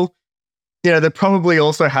gamble, they probably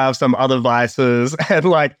also have some other vices and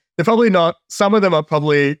they're probably not, some of them are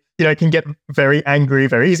probably, can get very angry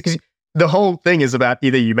very easy because the whole thing is about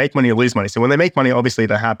either you make money or lose money. So when they make money, obviously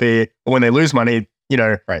they're happy. But when they lose money,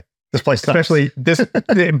 right. This place sucks. Especially this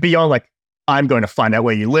beyond I'm going to find out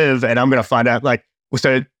where you live and I'm going to find out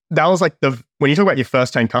so that was when you talk about your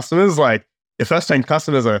first 10 customers, your first 10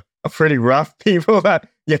 customers are pretty rough people that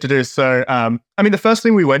you have to do. So, the first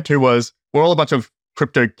thing we went to was we're all a bunch of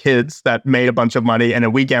crypto kids that made a bunch of money and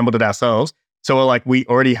then we gambled it ourselves. So we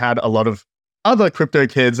already had a lot of other crypto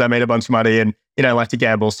kids that made a bunch of money and, like to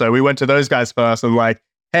gamble. So we went to those guys first and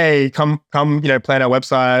hey, come, plan our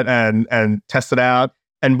website and test it out.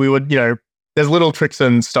 And we would, there's little tricks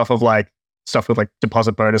and stuff of stuff with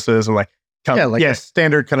deposit bonuses and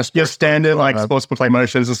standard kind of sports. Standard sports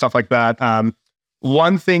promotions and stuff like that.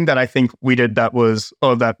 One thing that I think we did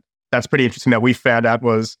that's pretty interesting that we found out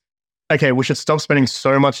was, okay, we should stop spending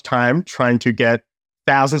so much time trying to get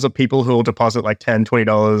thousands of people who will deposit $10,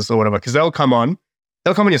 $20 or whatever, because they'll come on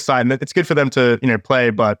your site and it's good for them to, play,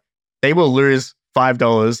 but they will lose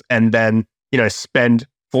 $5 and then, spend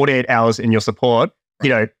 48 hours in your support.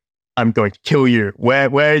 Right. I'm going to kill you.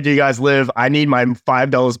 Where do you guys live? I need my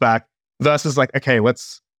 $5 back. Versus okay,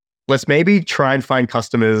 let's maybe try and find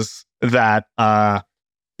customers that are,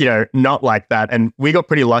 not like that. And we got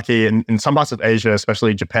pretty lucky in some parts of Asia,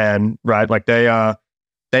 especially Japan, right? They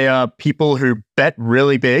are people who bet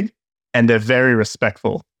really big and they're very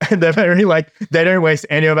respectful. And they're very they don't waste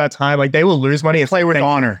any of our time. They will lose money and play with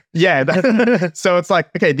honor. Yeah. So it's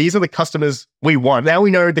okay, these are the customers we want. Now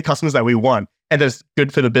we know the customers that we want and that's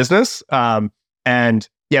good for the business.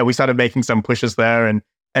 We started making some pushes there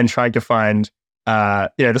and trying to find,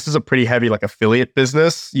 this is a pretty heavy affiliate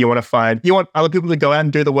business. You want other people to go out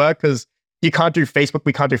and do the work because you can't do Facebook.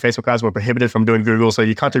 We can't do Facebook ads. We're prohibited from doing Google. So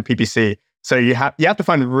you can't do PPC. So you have to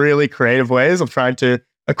find really creative ways of trying to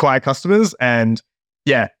acquire customers. And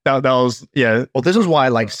that was. Well, this is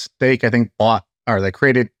why Stake, I think, bought or they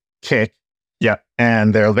created Kick. Yeah.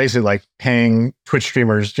 And they're basically paying Twitch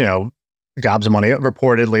streamers, gobs of money,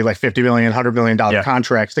 reportedly $50 million, $100 million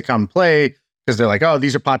contracts to come play. Because they're oh,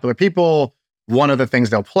 these are popular people. One of the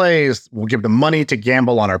things they'll play is we'll give them money to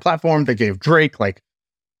gamble on our platform. They gave Drake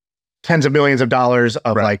tens of millions of dollars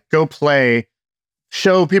of go play,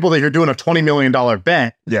 show people that you're doing a $20 million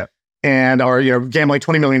bet. Yeah. And or gambling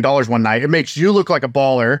 $20 million one night. It makes you look like a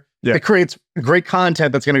baller. Yeah. It creates great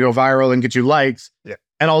content that's going to go viral and get you likes. Yeah.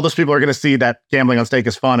 And all those people are going to see that gambling on Stake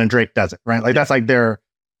is fun and Drake does it, right? That's their.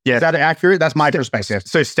 Yeah. Is that accurate? That's my perspective.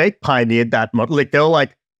 So Stake pioneered that model. They were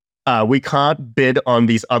we can't bid on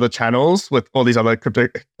these other channels with all these other crypto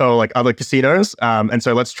or other casinos. And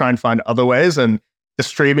so let's try and find other ways. And the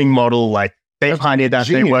streaming model, they pioneered that.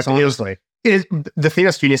 Genius, honestly. The thing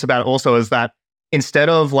that's genius about it also is that instead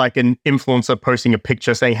of an influencer posting a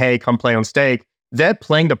picture saying, hey, come play on Stake, they're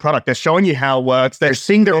playing the product. They're showing you how it works. They're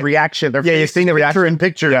seeing the reaction. You're seeing the reaction in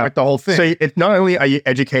picture, the whole thing. So it's not only are you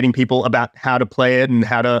educating people about how to play it and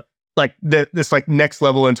how to this next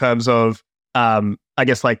level in terms of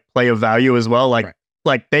player value as well.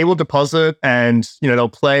 They will deposit and they'll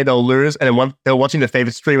play, they'll lose, and then they're watching their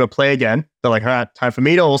favorite streamer play again. They're all right, time for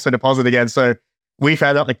me to also deposit again. So we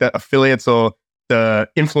found out the affiliates or the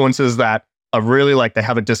influencers that are really they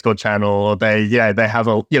have a Discord channel or they have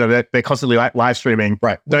a they're constantly live streaming.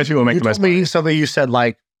 Right. Those people make the most money. Something you said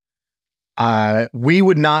we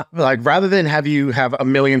would not rather than have you have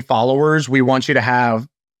 1 million followers, we want you to have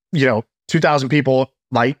 2,000 people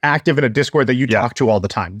active in a Discord that you talk to all the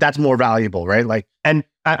time. That's more valuable, right? And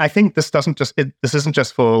I think this isn't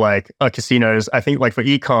just for casinos. I think for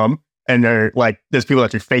e-com and there's people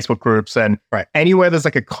that do Facebook groups and anywhere there's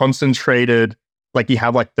a concentrated you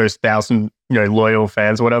have those 1,000 loyal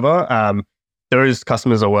fans or whatever. Those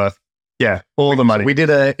customers are worth all the money. So we did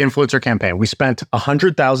an influencer campaign. We spent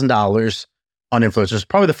 $100,000 on influencers.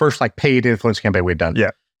 Probably the first like paid influence campaign we'd done.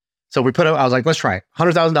 Yeah. So we I was like, let's try it.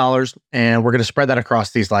 $100,000 and we're going to spread that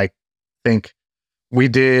across these like, I think we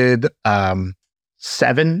did 7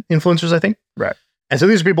 influencers, I think. Right. And so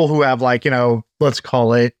these are people who have like, let's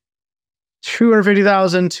call it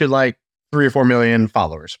 250,000 to like 3 or 4 million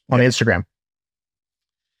followers on Instagram.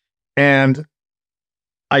 And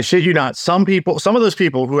I shit you not, some of those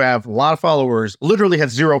people who have a lot of followers literally had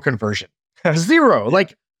 0 conversion. 0.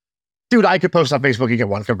 Like, dude, I could post on Facebook and get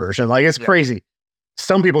 1 conversion. Like, it's crazy.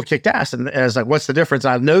 Some people kicked ass, and it's like, what's the difference?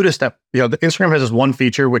 And I've noticed that, the Instagram has this one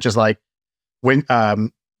feature, which is like when,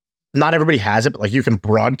 not everybody has it, but like you can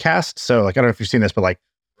broadcast. So like, I don't know if you've seen this, but like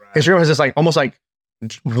Instagram has this like almost like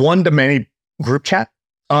one-to-many group chat.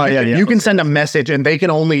 Oh yeah. You can send a message and they can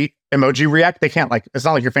only emoji react. They can't like, it's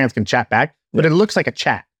not like your fans can chat back, but it looks like a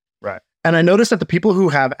chat. Right. And I noticed that the people who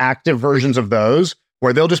have active versions of those,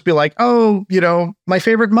 where they'll just be like, oh, my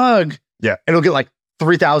favorite mug. Yeah. It'll get like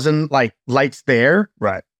 3,000 like likes there.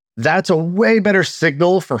 Right. That's a way better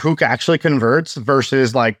signal for who actually converts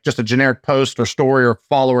versus like just a generic post or story or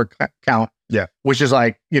follower count. Yeah. Which is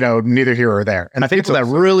like, neither here or there. And I think people that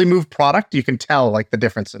really move product, you can tell like the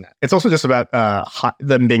difference in that. It's also just about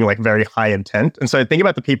them being like very high intent. And so think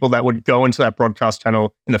about the people that would go into that broadcast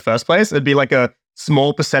channel in the first place. It'd be like a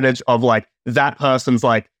small percentage of like that person's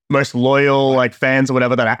like most loyal like fans or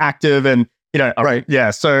whatever that are active and, right.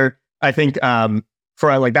 Yeah. So I think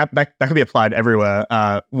for like that could be applied everywhere.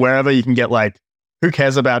 Wherever you can get like, who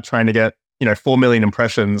cares about trying to get, 4 million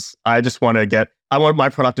impressions? I just want I want my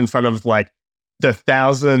product in front of like the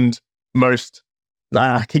 1,000 most,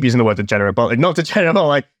 I keep using the word degenerate, but like not degenerate, but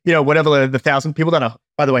like, whatever the 1,000 people that are,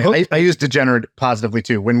 by the way, I use degenerate positively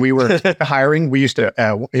too. When we were hiring, we used to,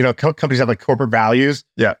 companies have like corporate values.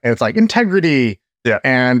 Yeah. And it's like integrity. Yeah.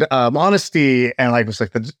 And honesty. And like, it's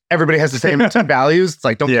like everybody has the same values. It's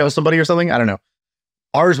like, don't kill somebody or something. I don't know.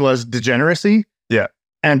 Ours was degeneracy. Yeah.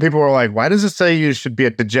 And people were like, why does it say you should be a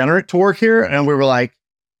degenerate to work here? And we were like,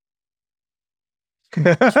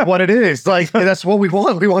 that's what it is. Like, that's what we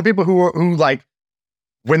want. We want people who like,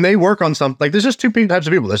 when they work on something, like there's just 2 types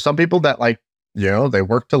of people. There's some people that like, they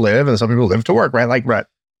work to live and some people live to work, right? Like, right.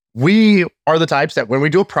 We are the types that when we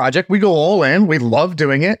do a project, we go all in. We love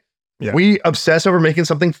doing it. Yeah. We obsess over making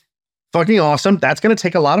something fucking awesome. That's going to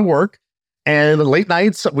take a lot of work. And late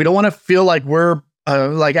nights, we don't want to feel like we're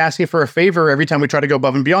like asking for a favor every time we try to go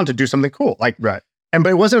above and beyond to do something cool. Like, right. But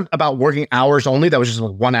it wasn't about working hours only. That was just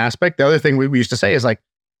one aspect. The other thing we used to say is like,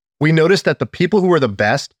 we noticed that the people who were the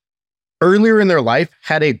best earlier in their life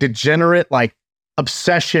had a degenerate like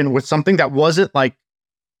obsession with something that wasn't like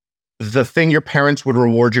the thing your parents would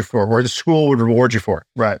reward you for or the school would reward you for.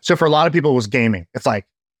 Right. So for a lot of people it was gaming. It's like,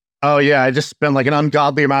 oh yeah, I just spent like an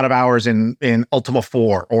ungodly amount of hours in Ultima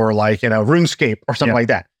 4 or like, RuneScape or something like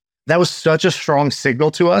that. That was such a strong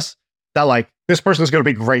signal to us that like, this person is going to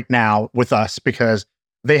be great now with us because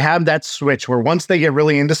they have that switch where once they get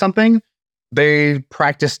really into something, they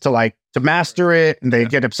practice to master it and they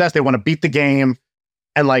get obsessed. They want to beat the game.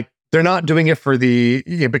 And like, they're not doing it for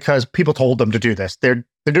because people told them to do this. They're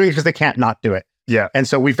doing it because they can't not do it. Yeah. And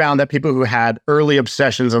so we found that people who had early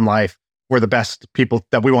obsessions in life were the best people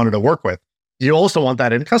that we wanted to work with. You also want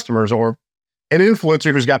that in customers or an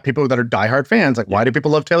influencer who's got people that are diehard fans. Like, why do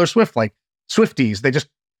people love Taylor Swift? Like Swifties,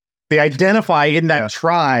 they identify in that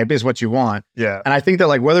tribe is what you want. Yeah. And I think that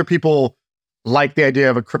like whether people like the idea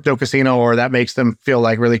of a crypto casino or that makes them feel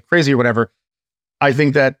like really crazy or whatever, I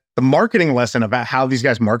think that the marketing lesson about how these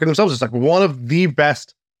guys market themselves is like one of the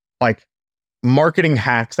best like marketing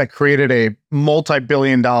hacks that created a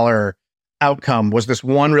multi-billion-dollar outcome was this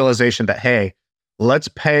one realization that, hey, let's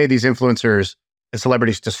pay these influencers and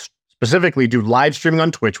celebrities to specifically do live streaming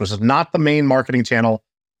on Twitch, which is not the main marketing channel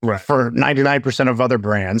for 99% of other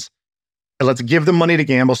brands. And let's give them money to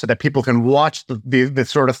gamble so that people can watch the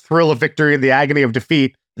sort of thrill of victory and the agony of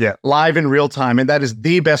defeat live in real time. And that is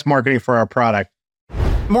the best marketing for our product.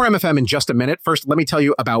 More MFM in just a minute. First, let me tell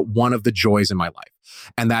you about one of the joys in my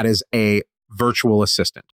life, and that is a virtual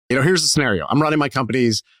assistant. Here's the scenario. I'm running my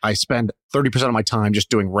companies. I spend 30% of my time just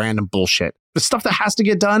doing random bullshit. The stuff that has to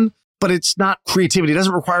get done, but it's not creativity. It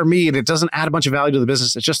doesn't require me, and it doesn't add a bunch of value to the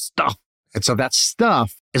business. It's just stuff. And so that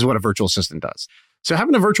stuff is what a virtual assistant does. So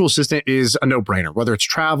having a virtual assistant is a no-brainer, whether it's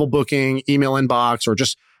travel booking, email inbox, or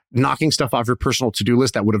just knocking stuff off your personal to-do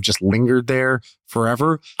list that would have just lingered there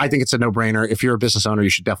forever. I think it's a no-brainer. If you're a business owner, you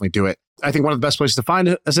should definitely do it. I think one of the best places to find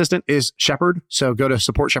an assistant is Shepherd. So go to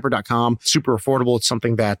supportshepherd.com. Super affordable. It's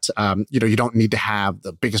something that, you don't need to have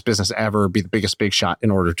the biggest business ever, be the biggest big shot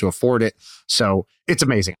in order to afford it. So it's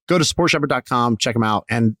amazing. Go to supportshepherd.com, check them out,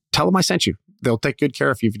 and tell them I sent you. they'll take good care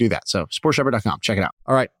of you if you do that. So sportshepherd.com, check it out.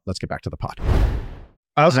 All right, let's get back to the pod.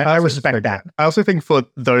 I respect that. I also think for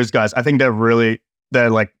those guys, I think they're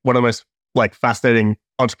like one of the most like fascinating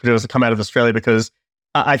entrepreneurs that come out of Australia, because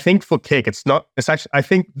I think for Kick, I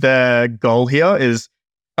think the goal here is,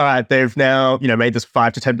 all right, they've now, made this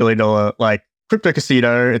 $5 to $10 billion like crypto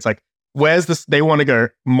casino. It's like, where's this? They want to go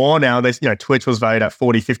more now. Twitch was valued at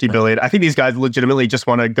 40, 50 billion. I think these guys legitimately just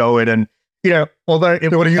want to go in and, although they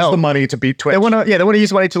want to use the money to beat Twitch. They want to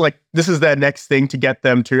use money to like, this is their next thing to get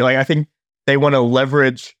them to like, I think they want to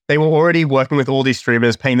leverage, they were already working with all these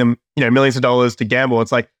streamers, paying them, millions of dollars to gamble.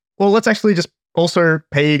 It's like, well, let's actually just also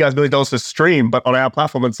pay you guys $1 million to stream, but on our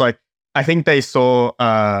platform. It's like, I think they saw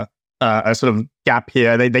a sort of gap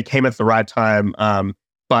here. They came at the right time.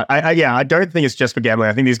 But I don't think it's just for gambling.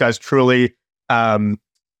 I think these guys truly, love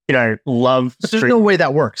but there's no way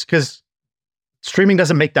that works, because streaming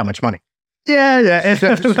doesn't make that much money. Yeah.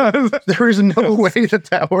 There is no way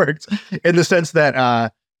that works, in the sense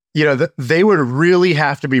that, they would really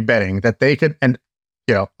have to be betting that they could, and,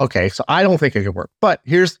 okay, so I don't think it could work. But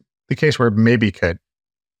here's the case where maybe it could.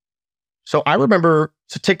 So I remember,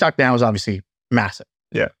 TikTok now is obviously massive.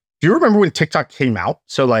 Yeah. Do you remember when TikTok came out?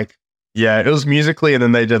 So like, yeah, it was Musical.ly, and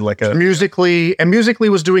then they did like Musical.ly, and Musical.ly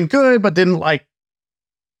was doing good, but didn't like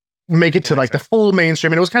make it to like the full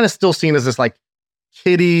mainstream. And it was kind of still seen as this like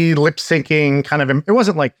kiddie lip syncing kind of, it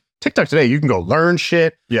wasn't like TikTok today. You can go learn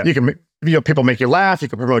shit. Yeah. You can, people make you laugh. You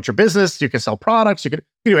can promote your business. You can sell products. You can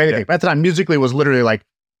do anything. Yeah. But at the time, Musical.ly was literally like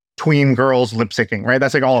tween girls lip syncing, right?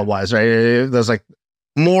 That's like all it was, right? There's like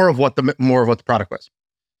more of what the product was.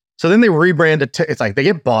 So then they rebranded. It's like they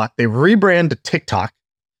get bought. They rebrand to TikTok,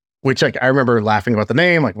 which like I remember laughing about the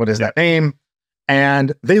name. Like, what is that name?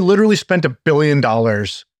 And they literally spent $1 billion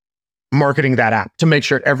marketing that app to make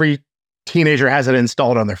sure every teenager has it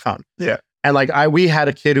installed on their phone. Yeah. And like we had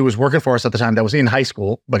a kid who was working for us at the time that was in high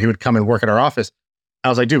school, but he would come and work at our office. I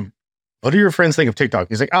was like, dude, what do your friends think of TikTok?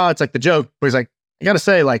 He's like, oh, it's like the joke. But he's like, I gotta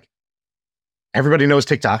say, like, everybody knows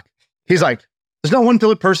TikTok. He's like, there's not one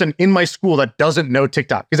person in my school that doesn't know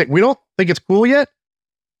TikTok. He's like, we don't think it's cool yet,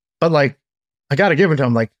 but like, I gotta give it to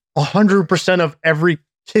him. Like 100% of every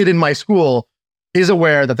kid in my school is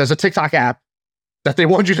aware that there's a TikTok app that they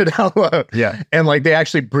want you to download. Yeah. And like, they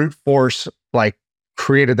actually brute force, like,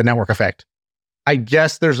 created the network effect. I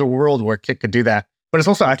guess there's a world where Kik could do that. But it's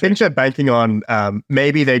also, I think they're banking on,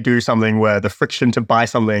 maybe they do something where the friction to buy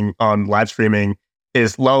something on live streaming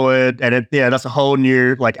is lowered, and that's a whole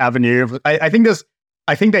new like avenue. I think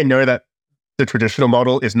they know that the traditional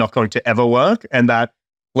model is not going to ever work, and that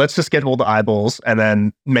let's just get all the eyeballs, and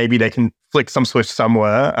then maybe they can flick some switch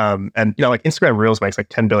somewhere. And like Instagram Reels makes like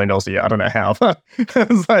 $10 billion a year. I don't know how.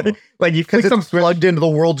 It's like you click some plugged into the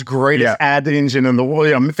world's greatest ad engine, and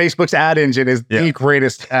Facebook's ad engine is the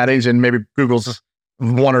greatest ad engine. Maybe Google's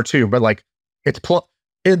one or two, but like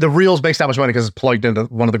the Reels makes that much money because it's plugged into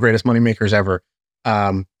one of the greatest money makers ever.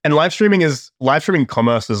 And live streaming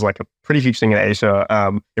commerce is like a pretty huge thing in Asia.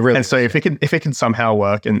 It really and so if it can somehow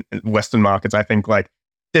work in Western markets, I think like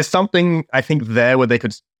there's something I think there where they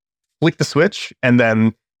could flick the switch, and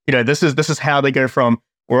then this is how they go from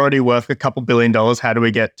we're already worth a couple $1 billion. How do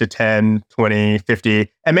we get to 10, 20,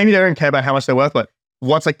 50? And maybe they don't care about how much they're worth, but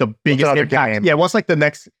what's like the biggest impact? Game? Yeah, what's like the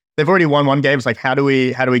next? They've already won one game. It's like how do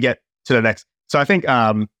we get to the next? So I think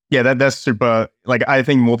that's super. Like I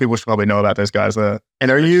think more people should probably know about those guys. And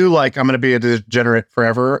are you like, I'm going to be a degenerate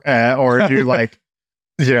forever, or are you like,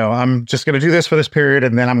 I'm just going to do this for this period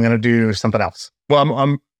and then I'm going to do something else?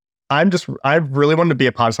 Well, I really wanted to be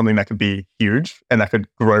a part of something that could be huge and that could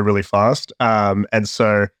grow really fast. And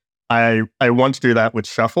so I want to do that with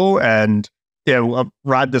Shuffle and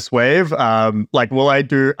ride this wave. Like, will I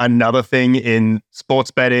do another thing in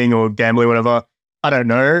sports betting or gambling, whatever? I don't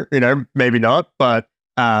know, maybe not. But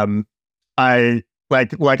I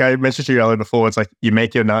like I mentioned to you earlier before, it's like you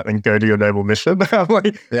make your nut and go do your noble mission.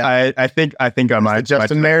 I think I might.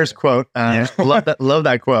 Justin Mayer's quote. Love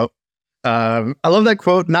that quote. I love that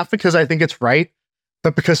quote, not because I think it's right,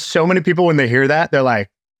 but because so many people, when they hear that, they're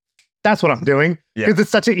like, that's what I'm doing. Because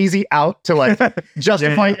it's such an easy out to like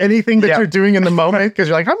justify anything that you're doing in the moment. Because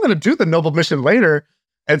you're like, I'm going to do the noble mission later.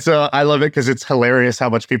 And so I love it because it's hilarious how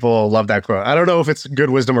much people love that quote. I don't know if it's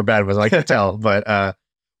good wisdom or bad wisdom. I can't tell. But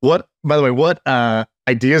what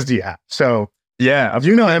ideas do you have? So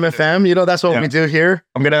MFM, that's what we do here.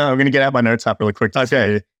 I'm gonna get out my notes app really quick.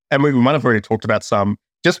 Okay. And we might have already talked about some.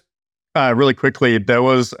 Just really quickly, there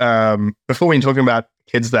was before we were talking about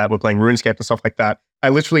kids that were playing RuneScape and stuff like that. I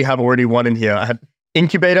literally have already one in here. I had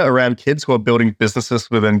incubator around kids who are building businesses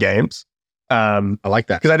within games. I like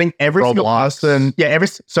that because I think every single person,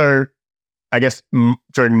 so I guess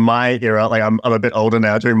during my era, like I'm a bit older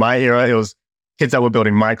now. During my era, it was kids that were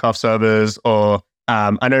building Minecraft servers, or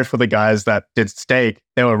I know for the guys that did Stake,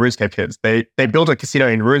 they were RuneScape kids. They built a casino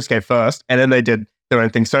in RuneScape first, and then they did their own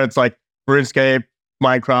thing. So it's like RuneScape,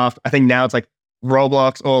 Minecraft. I think now it's like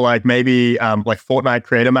Roblox, or like maybe like Fortnite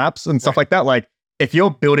creator maps and stuff like that. Like if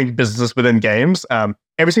you're building businesses within games,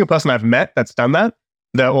 every single person I've met that's done that,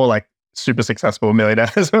 they're all like super successful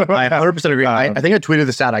millionaires. I 100% agree. I think I tweeted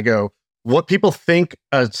this out. I go, what people think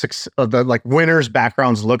the like winners'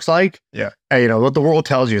 backgrounds looks like. Yeah. What the world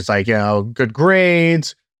tells you. It's like, good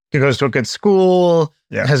grades, goes to a good school,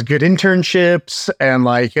 has good internships, and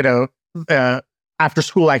like, after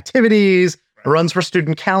school activities, runs for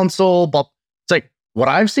student council. But it's like, what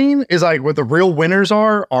I've seen is like what the real winners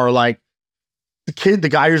are like the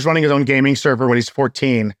guy who's running his own gaming server when he's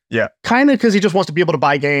 14. Yeah. Kind of because he just wants to be able to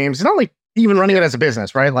buy games. He's not like even running it as a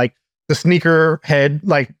business, right? Like the sneaker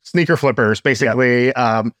flippers, basically.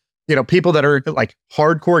 People that are like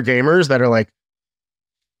hardcore gamers that are like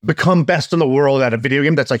become best in the world at a video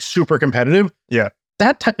game that's like super competitive. Yeah.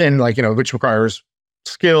 Which requires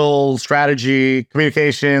skill, strategy,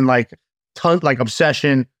 communication, like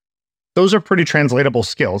obsession. Those are pretty translatable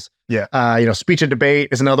skills. Yeah. Speech and debate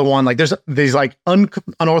is another one. Like there's these like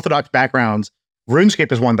unorthodox backgrounds.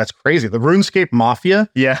 RuneScape is one that's crazy. The RuneScape mafia.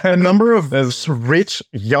 Yeah. The number of rich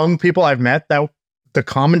young people I've met that the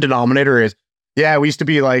common denominator is, we used to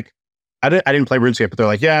be like, I didn't play RuneScape, but they're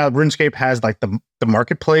like, RuneScape has like the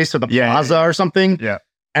marketplace or the plaza or something. Yeah.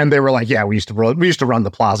 And they were like, we used to run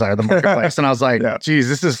the plaza or the marketplace. And I was like, geez,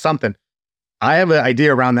 this is something. I have an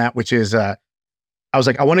idea around that, which is, I was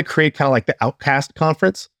like, I want to create kind of like the Outcast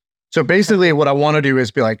conference. So basically what I want to do is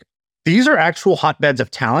be like, these are actual hotbeds of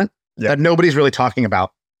talent that nobody's really talking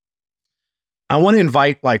about. I want to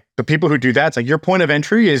invite like the people who do that. It's like your point of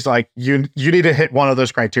entry is like, you need to hit one of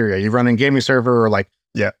those criteria. You run a gaming server, or like,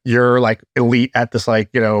 you're like elite at this,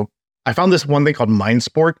 like, I found this one thing called Mind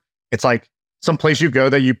Sport. It's like some place you go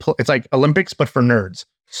that it's like Olympics, but for nerds.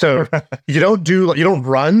 So you don't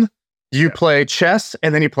run. You play chess,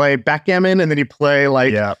 and then you play backgammon, and then you play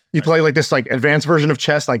like play like this like advanced version of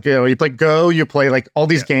chess. Like you play Go, you play like all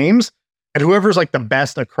these games, and whoever's like the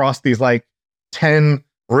best across these like 10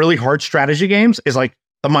 really hard strategy games is like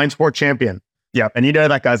the Mind Sport champion. Yeah, and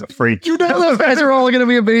that guy's a freak. Those guys are all going to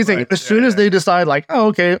be amazing. Right. As soon as they decide like, oh,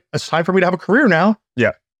 okay, it's time for me to have a career now.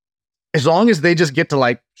 Yeah, as long as they just get to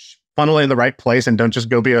like funnel in the right place and don't just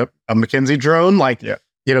go be a McKinsey drone. Like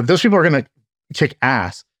those people are going to kick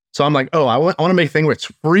ass. So I'm like, I want to make a thing where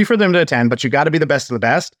it's free for them to attend, but you got to be the best of the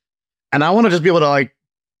best. And I want to just be able to like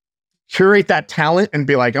curate that talent and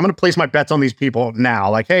be like, I'm going to place my bets on these people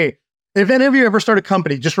now. Like, hey, if any of you ever start a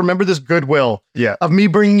company, just remember this goodwill of me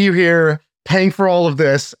bringing you here, paying for all of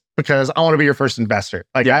this, because I want to be your first investor.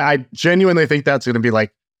 Like, I genuinely think that's going to be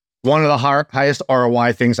like one of the highest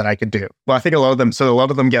ROI things that I could do. Well, I think a lot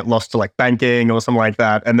of them get lost to like banking or something like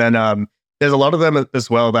that. And then there's a lot of them as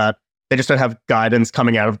well that they just don't have guidance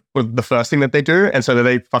coming out of the first thing that they do. And so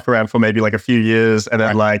they fuck around for maybe like a few years. And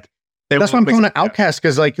then like... That's why I'm calling it Outcast,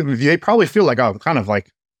 because like they probably feel like, I'm kind of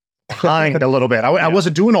like behind a little bit. I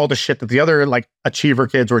wasn't doing all the shit that the other like achiever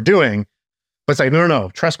kids were doing. But it's like, no,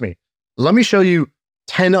 trust me. Let me show you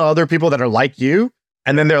 10 other people that are like you.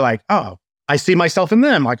 And then they're like, oh, I see myself in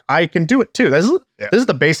them. Like, I can do it too. This is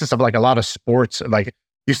the basis of like a lot of sports. Like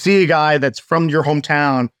you see a guy that's from your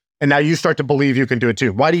hometown, and now you start to believe you can do it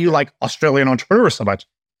too. Why do you like Australian entrepreneurs so much?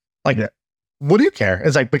 Like, what do you care?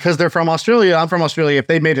 It's like, because they're from Australia, I'm from Australia. If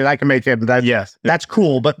they made it, I can make it. That's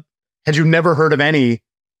cool. But had you never heard of any,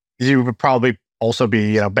 you would probably also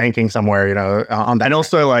be, banking somewhere, on that. And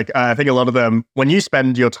also, like, I think a lot of them, when you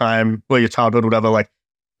spend your time or your childhood or whatever, like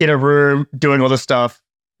in a room doing all this stuff,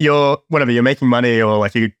 you're making money or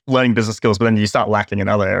like you're learning business skills, but then you start lacking in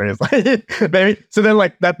other areas. Maybe. So then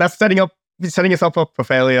like that's setting yourself up for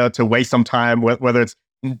failure, to waste some time, whether it's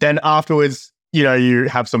then afterwards, you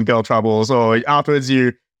have some girl troubles, or afterwards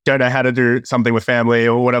you don't know how to do something with family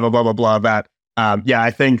or whatever, blah, blah, blah. That, I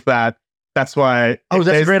think that's why. Oh,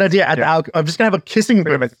 that's a great idea. I'm just going to have a kissing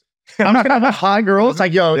booth. I'm just going to have a hot girl. It's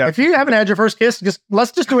like, if you haven't had your first kiss,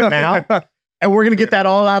 let's just do it now. And we're going to get that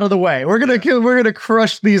all out of the way. We're going to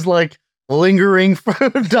crush these like lingering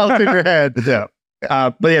doubts in your head. Yeah.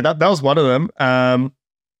 But that was one of them.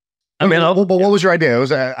 But what was your idea? It was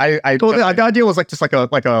the idea was like just like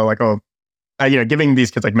a giving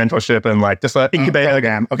these kids like mentorship and like just incubator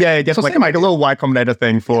again. Okay, yeah, just so like a little Y Combinator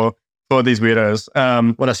thing for these weirdos.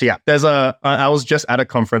 What else? Yeah, I was just at a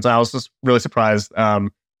conference. I was just really surprised.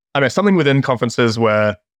 Something within conferences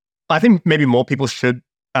where I think maybe more people should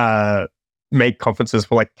make conferences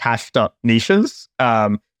for like cashed up niches.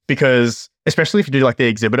 because especially if you do like the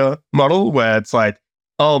exhibitor model where it's like,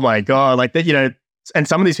 oh my God, like that, and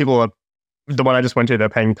some of these people are, the one I just went to, they're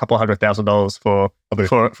paying a couple $100,000 for a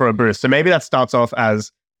booth. So maybe that starts off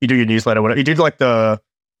as you do your newsletter, whatever. You do like the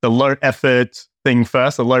low effort thing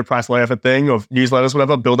first, the low price, low effort thing of newsletters,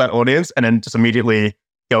 whatever, build that audience, and then just immediately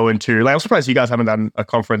go into, like, I'm surprised you guys haven't done a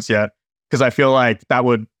conference yet, because I feel like that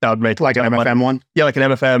would make like an MFM one. Yeah, like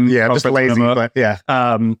an MFM. Yeah, just lazy, but yeah.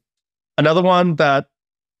 Another one that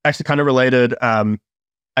actually kind of related,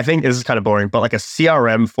 I think this is kind of boring, but like a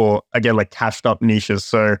CRM for, again, like cashed up niches.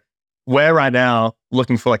 So we're right now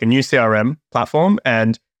looking for like a new CRM platform,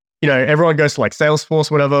 and everyone goes to like Salesforce,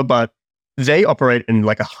 whatever, but they operate in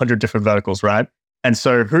like 100 different verticals, right? And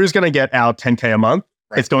so who's going to get our 10K a month?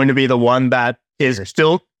 Right. It's going to be the one that is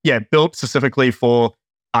still, built specifically for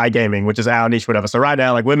iGaming, which is our niche, whatever. So right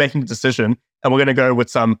now, like, we're making the decision, and we're going to go with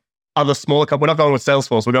some other smaller company. We're not going with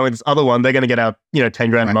Salesforce. We're going with this other one. They're going to get out, 10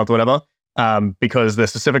 grand a month or whatever, because they're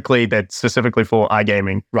specifically for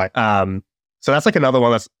iGaming. Right. So that's like another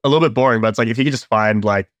one that's a little bit boring, but it's like, if you could just find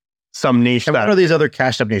like some niche. And what are these other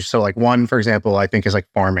cashed up niches? So like one, for example, I think is like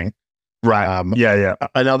farming. Right. Yeah.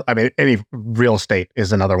 Another, I mean, any real estate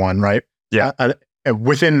is another one, right? Yeah.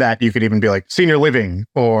 Within that, you could even be like senior living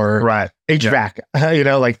or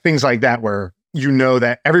HVAC, like things like that, where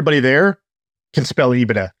that everybody there can spell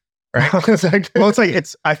EBITDA,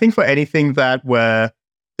 right? I think for anything that where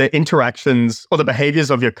the interactions or the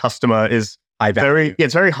behaviors of your customer is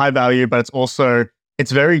it's very high value, but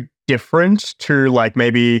it's very different to like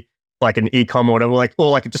maybe like an e-com or whatever,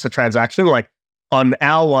 or like just a transaction. Like on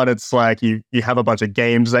our one, it's like you have a bunch of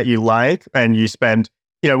games that you like, and you spend,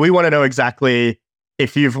 we want to know exactly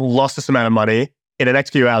if you've lost this amount of money in the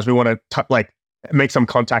next few hours. We want to make some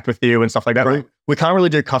contact with you and stuff like that. Right. We can't really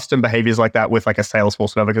do custom behaviors like that with like a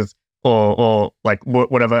Salesforce or whatever, or like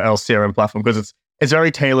whatever else CRM platform, because it's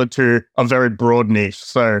very tailored to a very broad niche.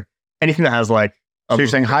 So anything that has like, so you're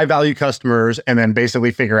saying high value customers, and then basically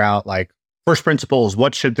figure out like first principles.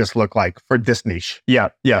 What should this look like for this niche? Yeah.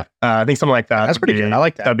 I think something like that. That's pretty good. I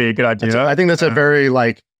like that. That'd be a good idea. I think that's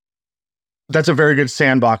that's a very good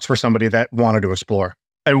sandbox for somebody that wanted to explore.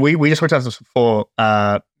 And we just worked out this before.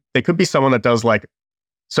 There could be someone that does like,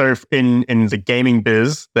 so in the gaming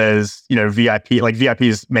biz, there's, VIP, like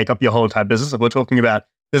VIPs make up your whole entire business. If we're talking about,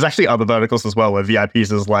 there's actually other verticals as well where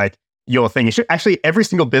VIPs is like your thing. Actually, every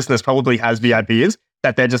single business probably has VIPs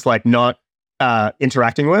that they're just like not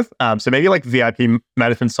interacting with. So maybe like VIP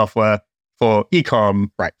management software for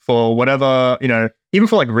e-com, right? For whatever, even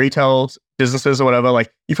for like retail businesses or whatever,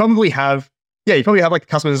 like you probably have like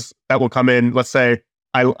customers that will come in. Let's say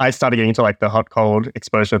I started getting into like the hot cold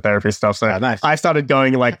exposure therapy stuff. So nice. I started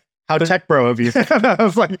going like, how tech bro of you.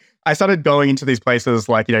 I started going into these places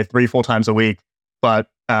like, 3-4 times a week. But,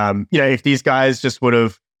 if these guys just would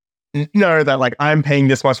have know that like I'm paying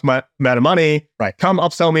this much amount of money, right? Come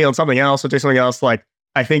upsell me on something else or do something else. Like,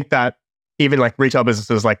 I think that even like retail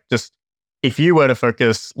businesses, like just if you were to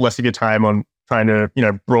focus less of your time on trying to,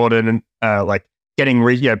 broaden and like getting,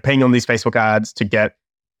 paying on these Facebook ads to get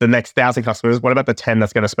the next 1,000 customers, what about the 10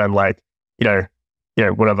 that's going to spend like,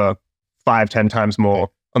 whatever, 5-10 times more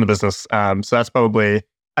on the business? So that's probably,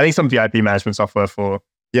 I think some VIP management software for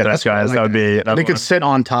those guys. Like that would be. They could sit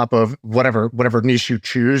on top of whatever niche you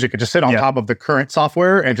choose. It could just sit on top of the current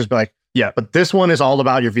software and just be like, but this one is all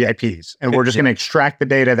about your VIPs, and we're just going to extract the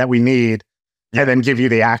data that we need, and then give you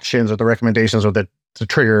the actions or the recommendations or the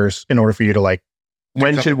triggers in order for you to like.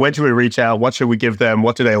 When should we reach out? What should we give them?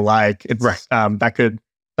 What do they like? It's right. That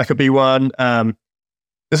could be one.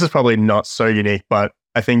 This is probably not so unique, but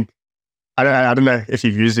I think I don't know if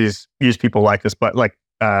you've used people like this, but like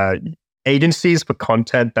agencies for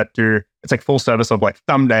content that it's like full service of like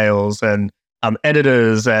thumbnails and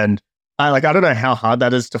editors, and I don't know how hard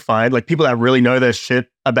that is to find, like people that really know their shit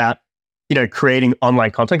about creating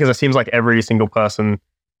online content, because it seems like every single person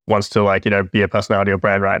wants to like be a personality or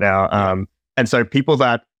brand right now. And so people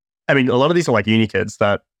that, I mean, a lot of these are like uni kids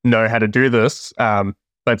that know how to do this, but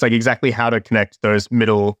it's like exactly how to connect those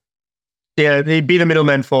they'd be the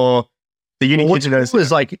middlemen for the uni kids. What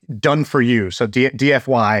is like done for you? So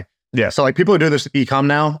DFY. Yeah. So like people who do this e-com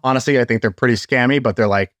now, honestly, I think they're pretty scammy, but they're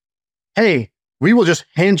like, hey, we will just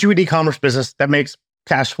hand you an e-commerce business that makes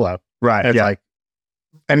cash flow. Right. And it's like,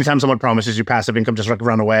 anytime someone promises you passive income, just like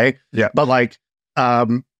run away. Yeah. But like,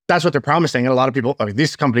 that's what they're promising. And a lot of people,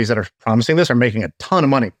 these companies that are promising this are making a ton of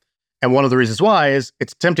money. And one of the reasons why is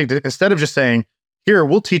it's tempting to, instead of just saying, here,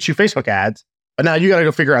 we'll teach you Facebook ads, but now you got to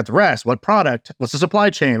go figure out the rest. What product? What's the supply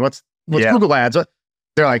chain? What's Google ads?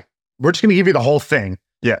 They're like, we're just going to give you the whole thing.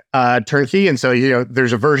 Yeah. Turnkey. And so,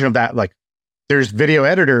 there's a version of that. Like there's video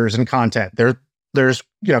editors and content. There's there's,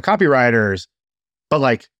 copywriters, but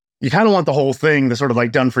like, you kind of want the whole thing, the sort of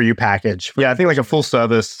like done for you package. Yeah, I think like a full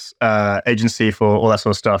service agency for all that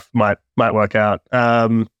sort of stuff might work out.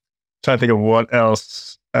 Trying to think of what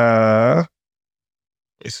else. Let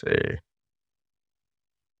me see.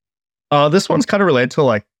 This one's kind of related to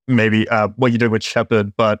like maybe what you do with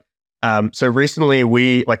Shepherd, but so recently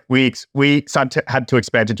we had to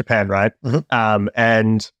expand to Japan, right? Mm-hmm.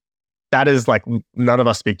 And that is like none of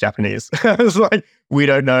us speak Japanese. It's like we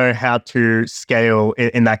don't know how to scale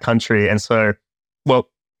in that country, and so what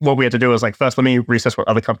we had to do was like first let me research what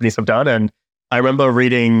other companies have done. And I remember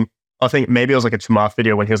reading, I think maybe it was like a Chamath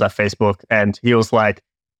video when he was at Facebook, and he was like,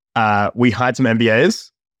 we hired some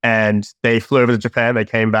MBAs and they flew over to Japan. They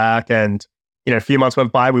came back, and a few months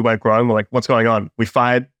went by, we weren't growing. We're like, what's going on? We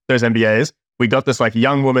fired those MBAs. We got this like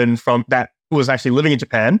young woman from that who was actually living in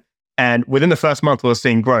Japan. And within the first month, we were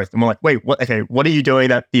seeing growth. And we're like, wait, what? Okay, what are you doing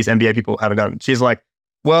that these MBA people haven't done? She's like,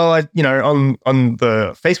 well, on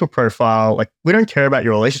the Facebook profile, like we don't care about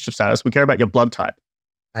your relationship status. We care about your blood type.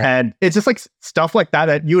 Right. And it's just like stuff like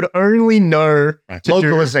that you would only know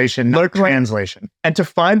localization, not translation. And to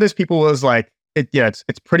find those people was like, it's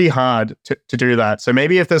pretty hard to do that. So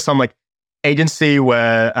maybe if there's some like agency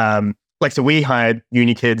where, so we hired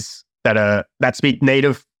uni kids that speak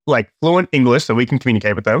native, like fluent English, so we can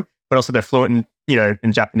communicate with them, but also they're fluent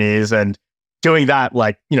in Japanese, and doing that,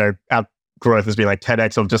 like, our growth has been like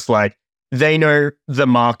 10x of just like, they know the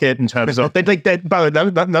market in terms of,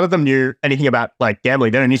 none of them knew anything about like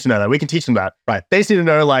gambling. They don't need to know that. We can teach them that. Right. They just need to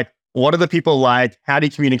know like, what are the people like? How do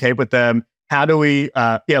you communicate with them? How do we,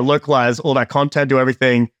 localize all that content, do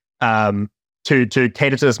everything to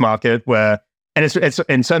cater to this market where, and it's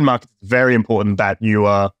in certain markets, it's very important that you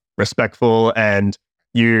are respectful and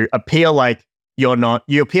you appear like you're not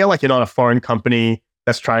a foreign company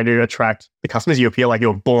that's trying to attract the customers. You appear like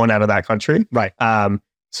you're born out of that country. Right.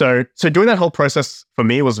 So doing that whole process for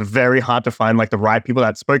me was very hard to find like the right people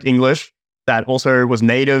that spoke English, that also was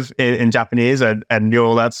native in Japanese and knew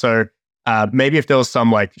all that. So maybe if there was some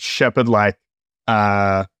like Shepherd like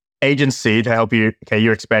agency to help you, okay,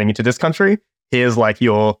 you're expanding into this country, here's like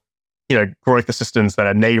your growth assistants that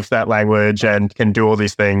are native to that language and can do all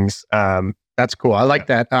these things. That's cool. I like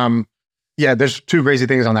that. There's two crazy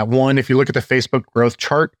things on that. One, if you look at the Facebook growth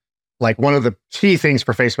chart, like one of the key things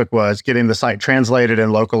for Facebook was getting the site translated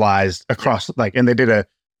and localized across, like, and they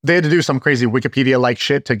had to do some crazy Wikipedia-like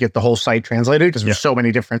shit to get the whole site translated because there's so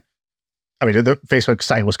many different, the Facebook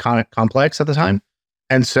site was complex at the time.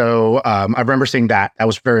 And so I remember seeing that. That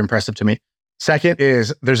was very impressive to me. Second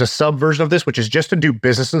is there's a sub version of this, which is just to do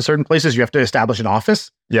business in certain places, you have to establish an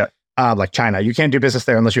office. Yeah. Like China, you can't do business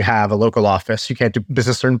there unless you have a local office. You can't do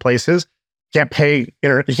business certain places. You can't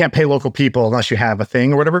pay local people unless you have a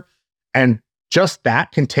thing or whatever. And just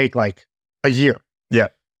that can take like a year. Yeah.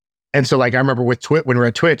 And so like I remember with when we were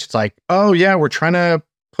at Twitch, it's like, oh yeah, we're trying to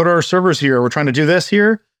put our servers here. We're trying to do this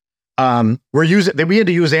here. We had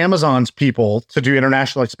to use Amazon's people to do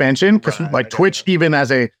international expansion because Twitch, even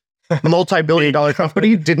as a multi-billion-dollar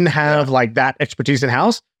company, didn't have like that expertise in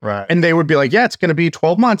house. Right. And they would be like, yeah, it's going to be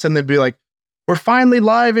 12 months. And they'd be like, we're finally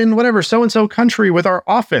live in whatever so-and-so country with our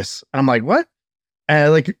office. And I'm like, what?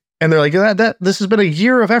 And they're like, that this has been a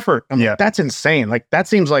year of effort. I'm like, that's insane. Like, that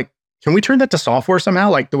seems like, can we turn that to software somehow?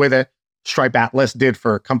 Like the way that Stripe Atlas did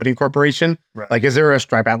for company corporation. Right. Like, is there a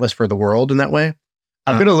Stripe Atlas for the world in that way?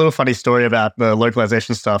 I've got a little funny story about the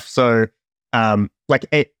localization stuff. So,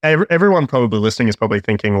 everyone probably listening is probably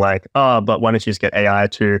thinking like, oh, but why don't you just get AI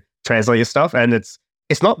to translate your stuff? And it's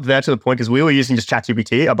not there to the point because we were using just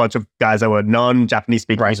ChatGPT, a bunch of guys that were non-Japanese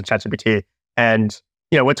speakers using ChatGPT. And,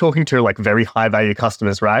 we're talking to like very high value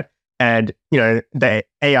customers, right? And, the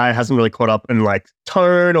AI hasn't really caught up in like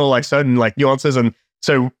tone or like certain like nuances. And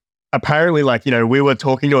so apparently like, we were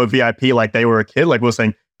talking to a VIP like they were a kid, like we were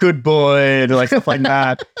saying, good boy, and like stuff like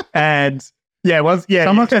that. And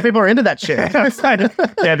some of people are into that shit.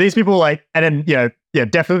 These people like, and then,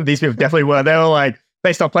 definitely, these people definitely were. They were like,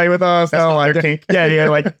 they stopped playing with us. They were like,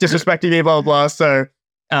 like disrespecting me, blah, blah, blah. So,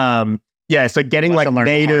 so getting like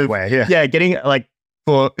native, getting like,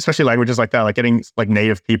 for especially languages like that, like getting like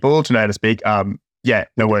native people to know how to speak.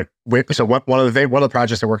 No work. So one of the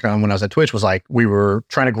projects I worked on when I was at Twitch was like, we were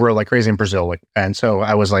trying to grow like crazy in Brazil. Like, and so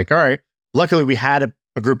I was like, all right, luckily we had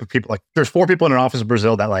a group of people, like there's 4 people in an office in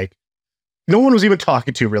Brazil that like, no one was even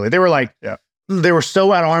talking to really. They were like, they were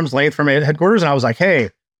so at arm's length from headquarters. And I was like, hey,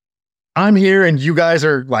 I'm here and you guys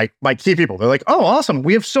are like my key people. They're like, oh, awesome.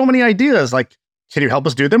 We have so many ideas. Like, can you help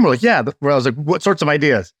us do them? We're like, yeah. Where I was like, what sorts of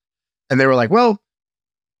ideas? And they were like, well,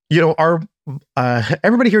 our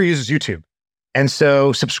everybody here uses YouTube. And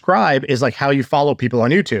so subscribe is like how you follow people on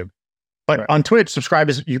YouTube. But on Twitch,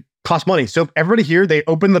 subscribe costs money. So everybody here, they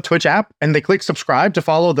open the Twitch app and they click subscribe to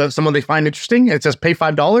follow someone they find interesting. And it says pay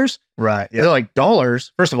 $5. Right. Yeah. They're like,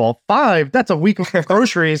 dollars? First of all, $5, that's a week of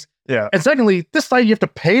groceries. Yeah. And secondly, this site you have to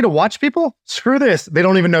pay to watch people? Screw this. They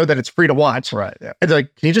don't even know that it's free to watch. Right. Yeah. And they're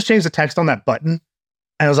like, can you just change the text on that button?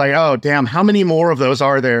 And I was like, oh, damn, how many more of those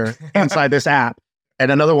are there inside this app?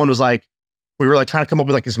 And another one was like, we were like trying to come up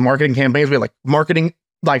with like these marketing campaigns. We had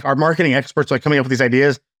like our marketing experts like coming up with these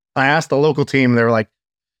ideas. I asked the local team, they were like,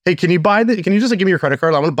 hey, can you just like give me your credit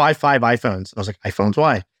card? I want to buy 5 iPhones. And I was like, iPhones,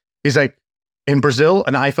 why? He's like, in Brazil,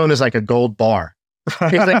 an iPhone is like a gold bar.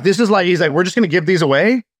 He's like, we're just going to give these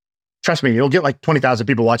away. Trust me, you'll get like 20,000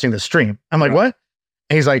 people watching this stream. I'm like, what?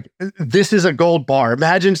 And he's like, this is a gold bar.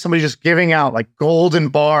 Imagine somebody just giving out like golden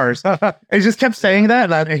bars. And he just kept saying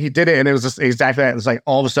that. And he did it. And it was just exactly that. It was like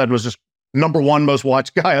all of a sudden was just #1 most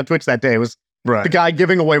watched guy on Twitch that day. It was the guy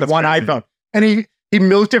giving away one iPhone. And he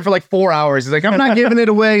milked it for like 4 hours. He's like, I'm not giving it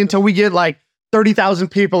away until we get like 30,000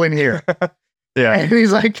 people in here. Yeah. And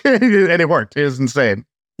he's like, and it worked. It was insane.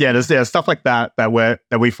 Yeah, there's stuff like that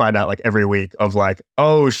we find out like every week of like,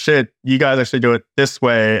 oh shit, you guys actually do it this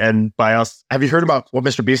way, and by us. Have you heard about what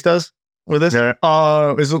Mr. Beast does with this?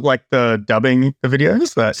 Yeah. Is it like the dubbing the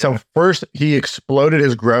videos? So first, he exploded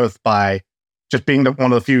his growth by just being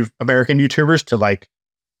one of the few American YouTubers to like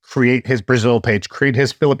create his Brazil page, create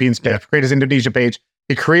his Philippines page, create his Indonesia page.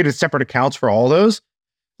 He created separate accounts for all those,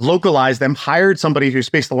 localized them, hired somebody who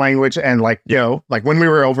speaks the language, and like, you know, like when we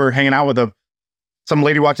were over hanging out with him, some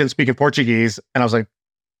lady walked in speaking Portuguese, and I was like,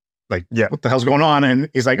 yeah, what the hell's going on? And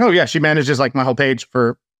he's like, oh yeah, she manages like my whole page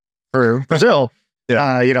for Brazil.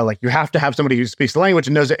 Yeah. You know, like you have to have somebody who speaks the language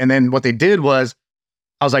and knows it. And then what they did was,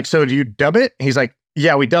 I was like, so do you dub it? He's like,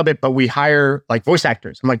 yeah, we dub it, but we hire like voice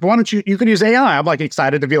actors. I'm like, why don't you could use AI. I'm like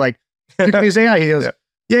excited to be like, you can use AI. He goes,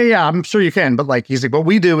 yeah, I'm sure you can. But like, he's like, what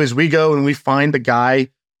we do is we go and we find the guy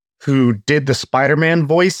who did the Spider-Man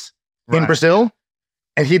voice in Brazil.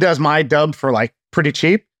 And he does my dub for like pretty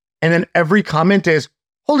cheap. And then every comment is,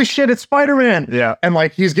 holy shit, it's Spider-Man. Yeah. And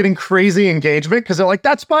like, he's getting crazy engagement because they're like,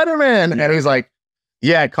 that's Spider-Man. Yeah. And he's like,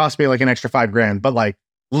 yeah, it cost me like an extra $5,000, but like,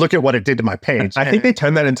 look at what it did to my page. I think they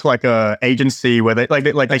turned that into like a agency where they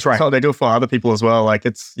do it for other people as well. Like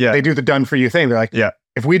they do the done for you thing. They're like,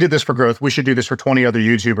 if we did this for growth, we should do this for 20 other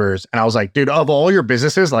YouTubers. And I was like, dude, of all your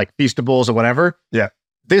businesses, like Feastables or whatever. Yeah.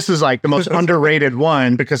 This is like the most underrated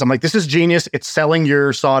one because I'm like, this is genius. It's selling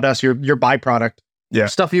your sawdust, your byproduct,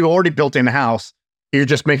 stuff you already built in-house. You're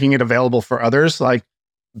just making it available for others. Like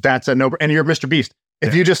that's a no, and you're Mr. Beast.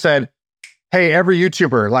 If you just said, hey, every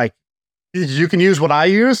YouTuber, like you can use what I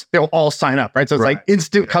use, they'll all sign up, right? So it's like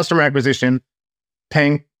instant customer acquisition,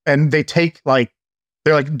 paying, and they take like,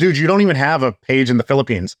 they're like, dude, you don't even have a page in the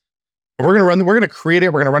Philippines. We're going to create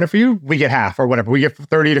it. We're going to run it for you. We get half or whatever. We get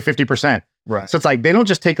 30 to 50%. Right. So it's like, they don't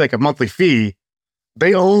just take like a monthly fee.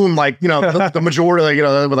 They own like, you know, the majority, like, you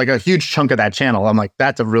know, like a huge chunk of that channel. I'm like,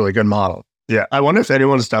 that's a really good model. Yeah. I wonder if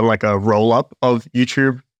anyone's done like a roll up of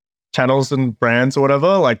YouTube channels and brands or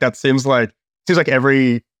whatever. Like that seems like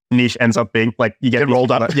every niche ends up being like, you get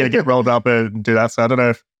rolled up. Get rolled up and do that. So I don't know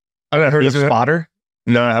if heard of Spotter.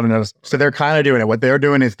 No, I haven't noticed. So they're kind of doing it. What they're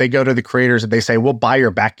doing is they go to the creators and they say, we'll buy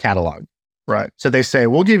your back catalog. Right. So they say,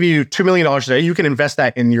 we'll give you $2 million today. You can invest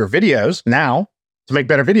that in your videos now to make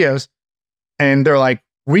better videos. And they're like,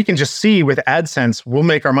 we can just see with AdSense, we'll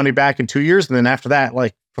make our money back in 2 years. And then after that,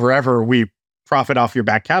 like forever, we profit off your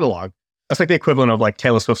back catalog. That's like the equivalent of like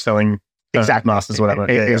Taylor Swift selling masters or whatever.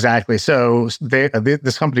 Exactly. So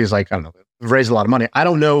this company is like, I don't know, raised a lot of money. I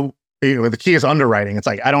don't know. The key is underwriting. It's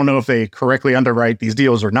like, I don't know if they correctly underwrite these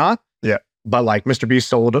deals or not. Yeah. But like Mr. Beast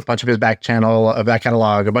sold a bunch of his back catalog,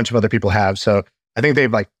 a bunch of other people have. So I think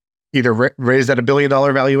they've like either raised at $1 billion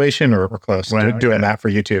valuation or close to doing that for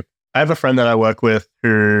YouTube. I have a friend that I work with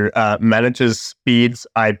who manages Speed's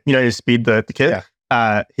Speed the kid.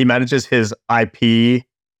 Yeah. He manages his IP.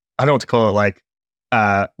 I don't know what to call it. Like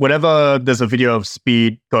whenever there's a video of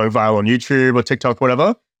Speed going viral on YouTube or TikTok, or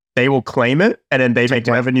whatever, they will claim it and then they make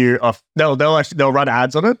revenue off. They'll run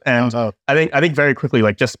ads on it, and I think very quickly,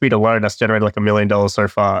 like just Speed alone, that's generated like $1 million so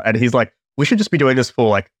far. And he's like, we should just be doing this for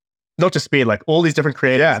like not just Speed, like all these different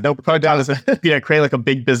creators. Yeah, they'll put it down as create like a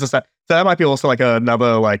big business. So that might be also like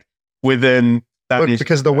another like within that. Look,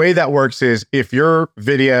 because the way that works is if your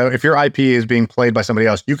IP is being played by somebody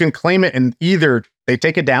else, you can claim it and either they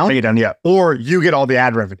take it down, or you get all the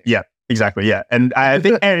ad revenue. Yeah. Exactly. Yeah. And I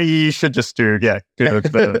think you should just do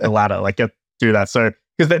the latter, like do that. So,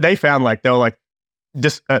 because they found like, they were like,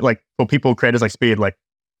 just like for people, creators like Speed, like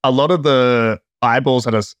a lot of the eyeballs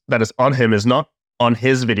that is on him is not on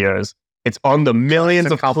his videos. It's on the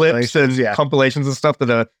millions of clips and compilations and stuff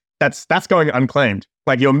that that's going unclaimed.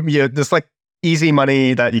 Like you're there's like easy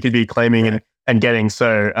money that you could be claiming and getting.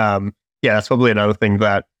 So yeah, that's probably another thing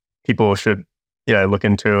that people should look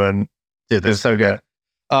into. And dude, this is so good.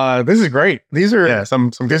 This is great. These are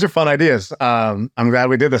these are fun ideas. I'm glad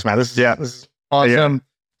we did this, man. This is awesome.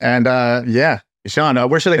 And Sean,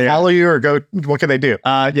 where should they follow you or go? What can they do?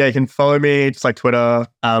 You can follow me just like Twitter.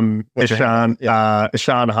 Ishan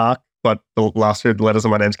Haq, but the last two letters of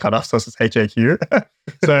my name's cut off, so it's HAQ.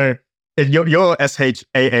 So you're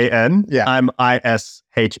SHAAN. Yeah, I'm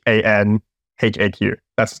ISHAN HAQ.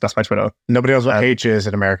 That's my Twitter. Nobody knows what H is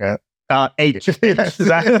in America. H. H.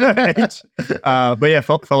 But yeah,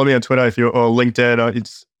 follow me on Twitter or LinkedIn, or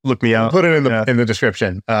just look me up. Put it in the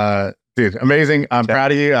description. Dude, amazing. I'm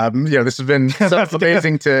proud of you. This has been so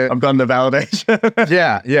amazing to. I've gotten the validation.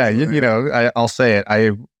 yeah. I'll say it.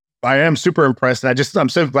 I am super impressed, and I'm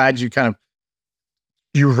so glad you kind of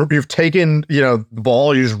you've taken the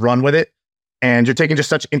ball, you just run with it, and you're taking just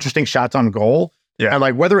such interesting shots on goal. Yeah, and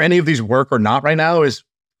like whether any of these work or not right now is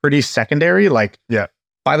pretty secondary. Like,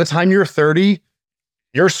 by the time you're 30,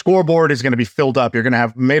 your scoreboard is going to be filled up. You're going to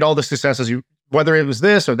have made all the successes whether it was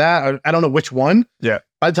this or that, I don't know which one. Yeah.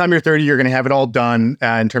 By the time you're 30, you're going to have it all done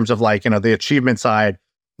in terms of like, the achievement side,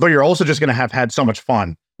 but you're also just going to have had so much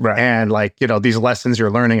fun. Right. And like, these lessons you're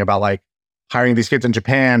learning about like hiring these kids in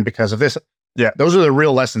Japan because of this. Yeah. Those are the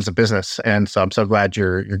real lessons of business. And so I'm so glad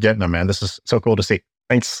you're getting them, man. This is so cool to see.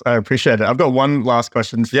 Thanks. I appreciate it. I've got one last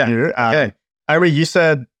question for you. Okay. I remember you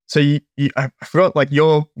said, so I forgot, like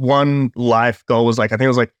your one life goal was like, I think it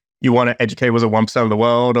was like, you want to educate, was it 1% of the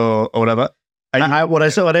world or whatever? What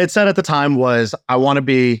I had said at the time was I want to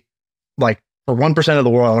be like, for 1% of the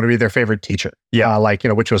world, I want to be their favorite teacher. Yeah.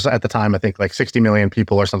 Which was at the time, I think like 60 million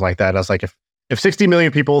people or something like that. I was like, if 60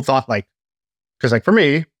 million people thought like, because like for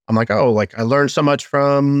me, I'm like, oh, like I learned so much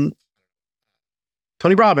from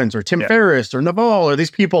Tony Robbins or Tim Ferriss or Naval or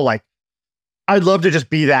these people. Like, I'd love to just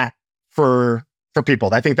be that for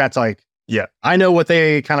people. I think that's like, I know what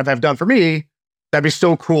they kind of have done for me. That'd be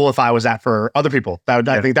so cool if I was that for other people.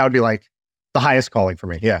 I think that would be like the highest calling for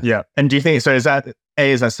me. Yeah. Yeah. And do you think, so is that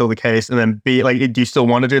still the case? And then B, like, do you still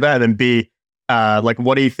want to do that? And then B, like,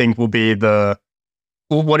 what do you think will be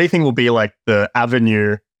like the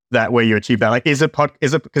avenue that where you achieve that? Like, is it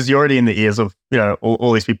because you're already in the ears of,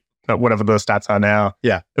 all these people, whatever the stats are now.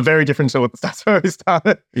 Yeah. Very different to what the stats are already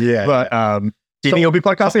started. Yeah. But, do you think you'll be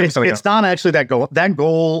podcasting? It's not actually that goal. That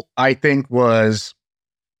goal, I think, was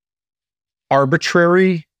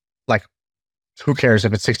arbitrary. Like, who cares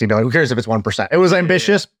if it's 60 million? Who cares if it's 1%? It was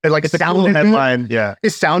ambitious. Like, it's a cool headline. Yeah. It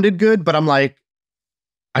sounded good, but I'm like,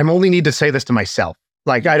 I only need to say this to myself.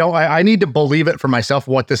 Like, I need to believe it for myself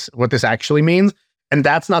what this actually means. And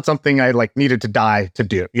that's not something I like needed to die to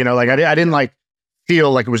do. Like I didn't like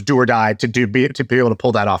feel like it was do or die to be able to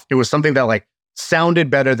pull that off. It was something that like sounded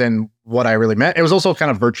better than what I really meant. It was also kind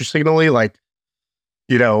of virtue signally, like,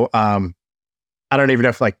 I don't even know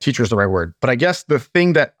if like teacher is the right word, but I guess the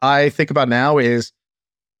thing that I think about now is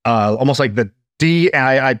almost like the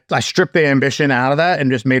I stripped the ambition out of that and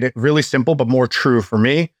just made it really simple, but more true for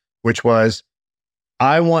me, which was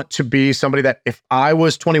I want to be somebody that if I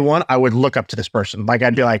was 21, I would look up to this person. Like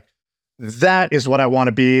I'd be like, that is what I want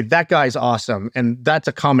to be. That guy's awesome. And that's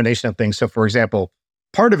a combination of things. So for example,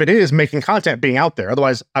 part of it is making content, being out there.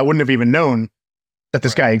 Otherwise, I wouldn't have even known that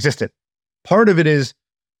this guy existed. Part of it is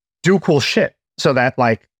do cool shit. So that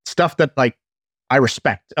like stuff that like I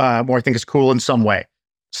respect or I think is cool in some way.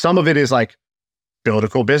 Some of it is like build a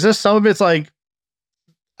cool business. Some of it's like,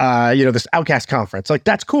 this Outcast conference. Like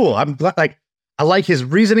that's cool. I'm like, I like his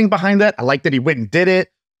reasoning behind that. I like that he went and did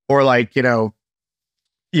it. Or like,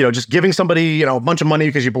 just giving somebody, a bunch of money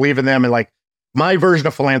because you believe in them. And like my version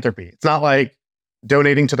of philanthropy. It's not like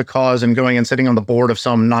donating to the cause and going and sitting on the board of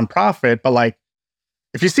some nonprofit, but like,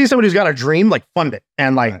 if you see somebody who's got a dream, like fund it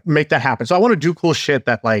and like make that happen. So I want to do cool shit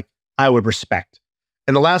that like I would respect.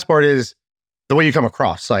 And the last part is the way you come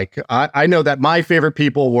across. Like I know that my favorite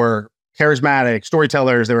people were charismatic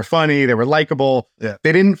storytellers. They were funny. They were likable. Yeah.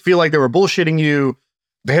 They didn't feel like they were bullshitting you.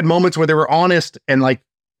 They had moments where they were honest and like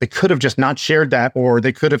they could have just not shared that, or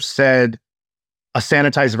they could have said a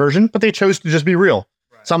sanitized version, but they chose to just be real.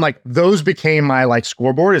 Right. So I'm like, those became my like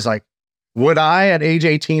scoreboard is like, would I at age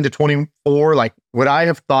 18 to 24, like, would I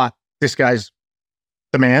have thought this guy's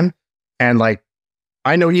the man? And like,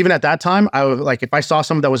 I know even at that time, I was like, if I saw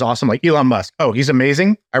someone that was awesome, like Elon Musk, oh, he's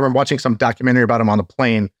amazing. I remember watching some documentary about him on the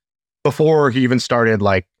plane before he even started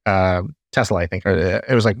like Tesla, I think.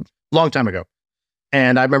 It was like a long time ago.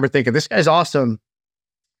 And I remember thinking, this guy's awesome.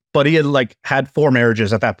 But he had like had 4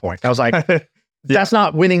 marriages at that point. I was like, that's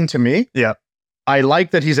not winning to me. Yeah. I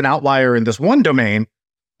like that he's an outlier in this one domain,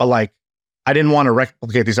 but like, I didn't want to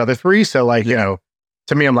replicate these other three. So like, you know,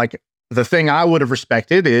 to me, I'm like, the thing I would have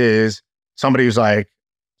respected is somebody who's like,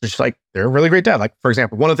 just like, they're a really great dad. Like, for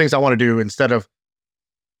example, one of the things I want to do instead of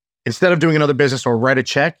doing another business or write a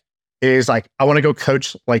check is like, I want to go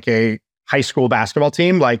coach like a high school basketball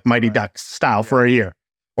team, like Mighty Ducks style for a year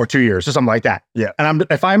or 2 years or something like that. Yeah. And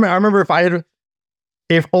I remember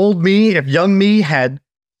if young me had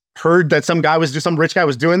heard that some rich guy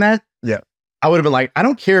was doing that. Yeah. I would have been like, I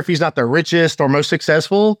don't care if he's not the richest or most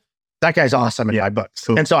successful. That guy's awesome in my books.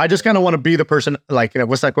 Cool. And so I just kind of want to be the person, like, you know,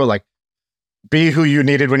 what's that quote? Like, be who you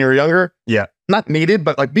needed when you were younger. Yeah. Not needed,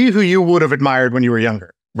 but like, be who you would have admired when you were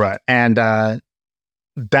younger. Right. And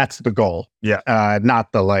that's the goal. Yeah.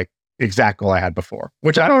 Not the like exact goal I had before,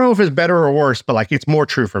 which I don't know if it's better or worse, but like, it's more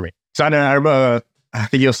true for me. So I remember, I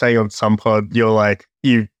think you'll say on some pod, you're like,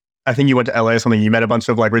 I think you went to LA or something, you met a bunch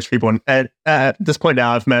of like rich people. And at this point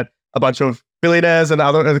now, I've met a bunch of billionaires and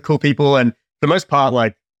other cool people. And for the most part,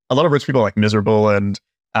 like a lot of rich people are like miserable and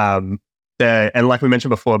like we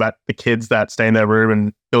mentioned before about the kids that stay in their room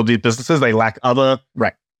and build these businesses, they lack other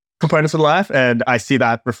components of life. And I see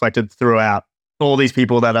that reflected throughout all these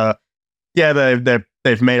people that are,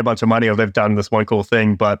 they've made a bunch of money or they've done this one cool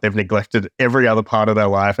thing, but they've neglected every other part of their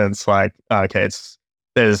life. And it's like, okay,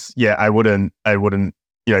 I wouldn't,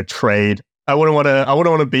 you know, trade. I wouldn't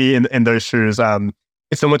want to be in those shoes.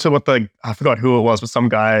 It's similar to what I forgot who it was, but some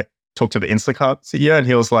guy talked to the Instacart CEO and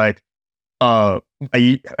he was like, how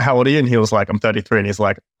old are you? And he was like, I'm 33. And he's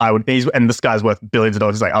like, and this guy's worth billions of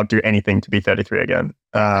dollars. He's like, I'll do anything to be 33 again.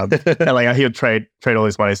 And like, he would trade all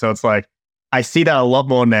his money. So it's like, I see that a lot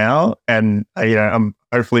more now. And, you know, I'm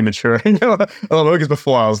hopefully maturing a lot more because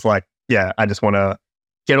before I was like, I just want to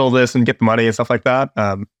get all this and get the money and stuff like that.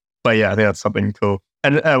 But yeah, I think that's something cool.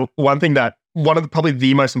 And one of probably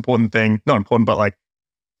the most important thing, not important, but like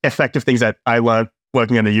effective things that I learned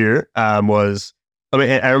working under you was,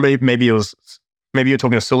 I remember maybe you're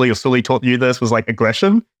talking to Sully or Sully taught you this, was like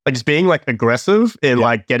aggression, like just being like aggressive in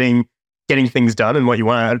like getting things done and what you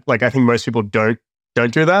want. Like, I think most people don't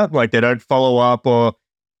do that. Like they don't follow up or,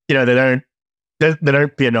 you know, they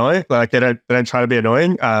don't be annoying. Like they don't try to be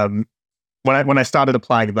annoying. When I started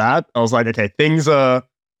applying that, I was like, okay, things are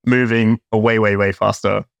moving way, way, way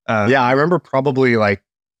faster. I remember probably like,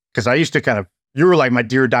 because I used to you were like my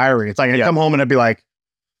dear diary. It's like I'd come home and I'd be like,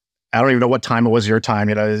 I don't even know what time it was your time.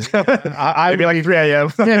 You know, I'd be like 3 a.m.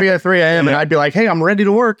 Maybe at 3 a.m. And I'd be like, hey, I'm ready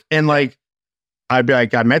to work. And like, I'd be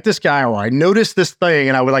like, I met this guy or I noticed this thing.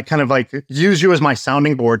 And I would like kind of like use you as my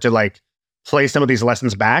sounding board to like play some of these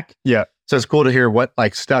lessons back. Yeah. So it's cool to hear what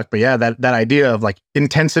like stuck. But yeah, that idea of like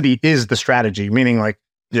intensity is the strategy, meaning like,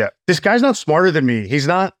 this guy's not smarter than me. He's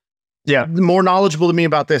not more knowledgeable than me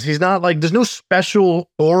about this. He's not like, there's no special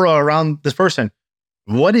aura around this person.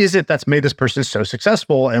 What is it that's made this person so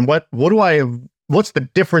successful? And what's the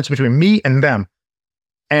difference between me and them?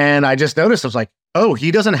 And I just noticed, I was like, oh, he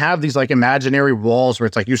doesn't have these like imaginary walls where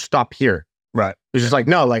it's like, you stop here. Right. It's just like,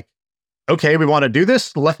 no, like, okay, we want to do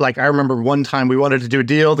this. Like, I remember one time we wanted to do a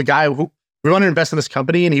deal. The guy we wanted to invest in this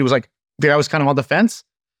company and he was like, the guy was kind of on the fence.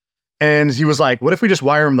 And he was like, what if we just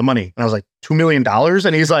wire him the money? And I was like, $2 million?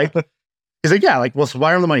 And he's like, yeah, like, well, let's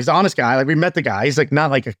wire him the money. He's an honest guy. Like, we met the guy. He's like, not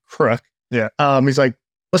like a crook. Yeah. He's like,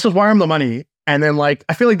 let's just wire him the money. And then like,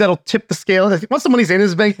 I feel like that'll tip the scale. Once the money's in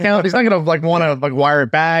his bank account, he's not going to like want to like wire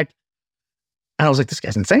it back. And I was like, this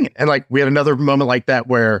guy's insane. And like, we had another moment like that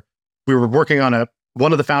where we were working on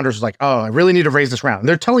one of the founders was like, oh, I really need to raise this round. And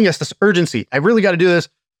they're telling us this urgency. I really got to do this.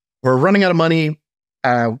 We're running out of money.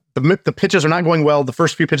 The pitches are not going well. The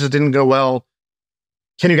first few pitches didn't go well.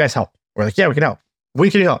 Can you guys help? We're like, yeah, we can help. When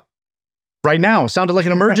can you help? Right now. Sounded like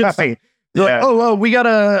an emergency. They're like, oh, we got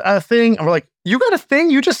a thing. And we're like, you got a thing?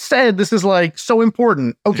 You just said this is like so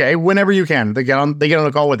important. Okay, whenever you can. They get on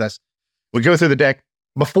the call with us. We go through the deck.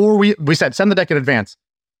 Before we said, send the deck in advance.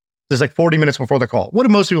 There's like 40 minutes before the call. What do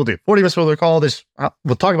most people do? 40 minutes before the call,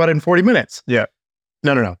 we'll talk about it in 40 minutes. Yeah.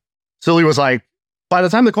 No. Sully was like, by the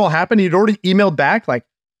time the call happened, he'd already emailed back, like,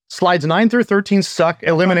 slides 9 through 13 suck,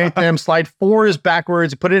 eliminate them. Slide 4 is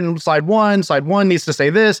backwards. Put it in slide 1. Slide 1 needs to say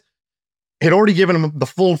this. He'd already given him the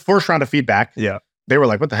full first round of feedback. Yeah. They were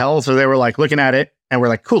like, what the hell? So they were like looking at it and we're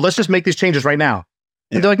like, cool, let's just make these changes right now.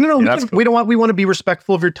 And they're like, no, we want to be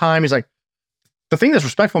respectful of your time. He's like, the thing that's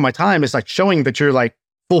respectful of my time is like showing that you're like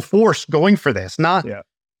full force going for this, not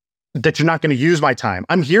that you're not going to use my time.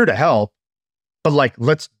 I'm here to help, but like,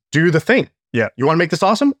 let's do the thing. Yeah. You want to make this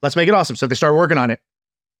awesome? Let's make it awesome. So they started working on it.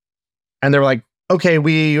 And they were like, okay,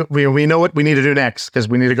 we know what we need to do next because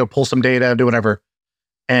we need to go pull some data, do whatever.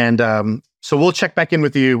 And so we'll check back in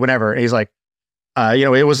with you whenever. And he's like,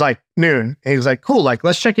 it was like noon. And he was like, cool, like,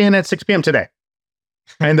 let's check in at 6 p.m. today.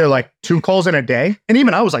 And they're like 2 calls in a day. And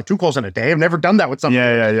even I was like 2 calls in a day. I've never done that with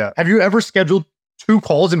somebody. Yeah. Have you ever scheduled 2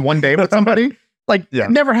 calls in one day with somebody? Like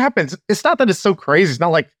it never happens. It's not that it's so crazy. It's not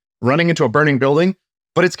like running into a burning building,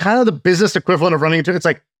 but it's kind of the business equivalent of running into, it's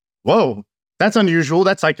like, whoa, that's unusual.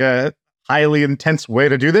 That's like a highly intense way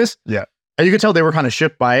to do this. Yeah. And you could tell they were kind of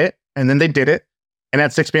shook by it. And then they did it. And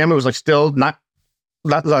at 6 p.m., it was like still not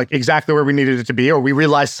like exactly where we needed it to be, or we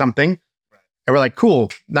realized something. And we're like, cool,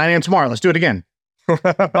 9 a.m. tomorrow, let's do it again.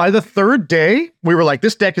 By the 3rd day, we were like,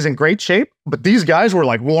 this deck is in great shape, but these guys were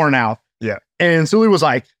like worn out. Yeah. And Sully was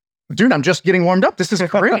like, dude, I'm just getting warmed up. This is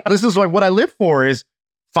great. This is like what I live for, is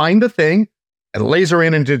find the thing and laser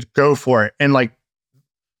in and just go for it. And like,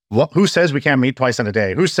 who says we can't meet twice in a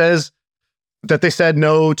day? Who says that they said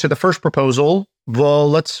no to the first proposal? Well,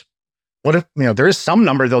 what if, there is some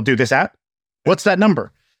number they'll do this at? What's that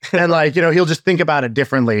number? And like, he'll just think about it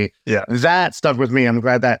differently. Yeah. That stuck with me. I'm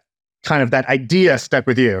glad that kind of that idea stuck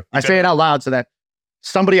with you. I say it out loud so that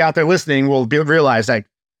somebody out there listening will realize like,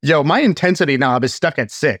 yo, my intensity knob is stuck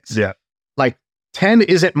at 6. Yeah. Like 10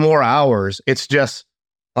 isn't more hours. It's just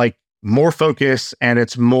like more focus and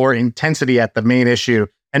it's more intensity at the main issue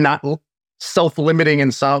and not self-limiting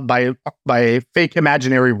and by fake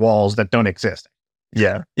imaginary walls that don't exist.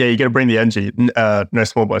 Yeah. You got to bring the energy. No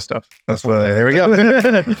small boy stuff. That's what. There we go.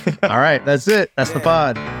 All right. That's it. That's the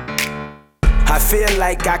pod. I feel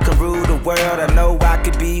like I can rule the world. I know I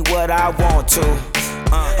can be what I want to.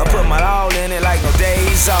 I put my all in it like no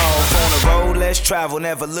days off. On the road, let's travel,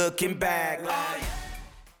 never looking back.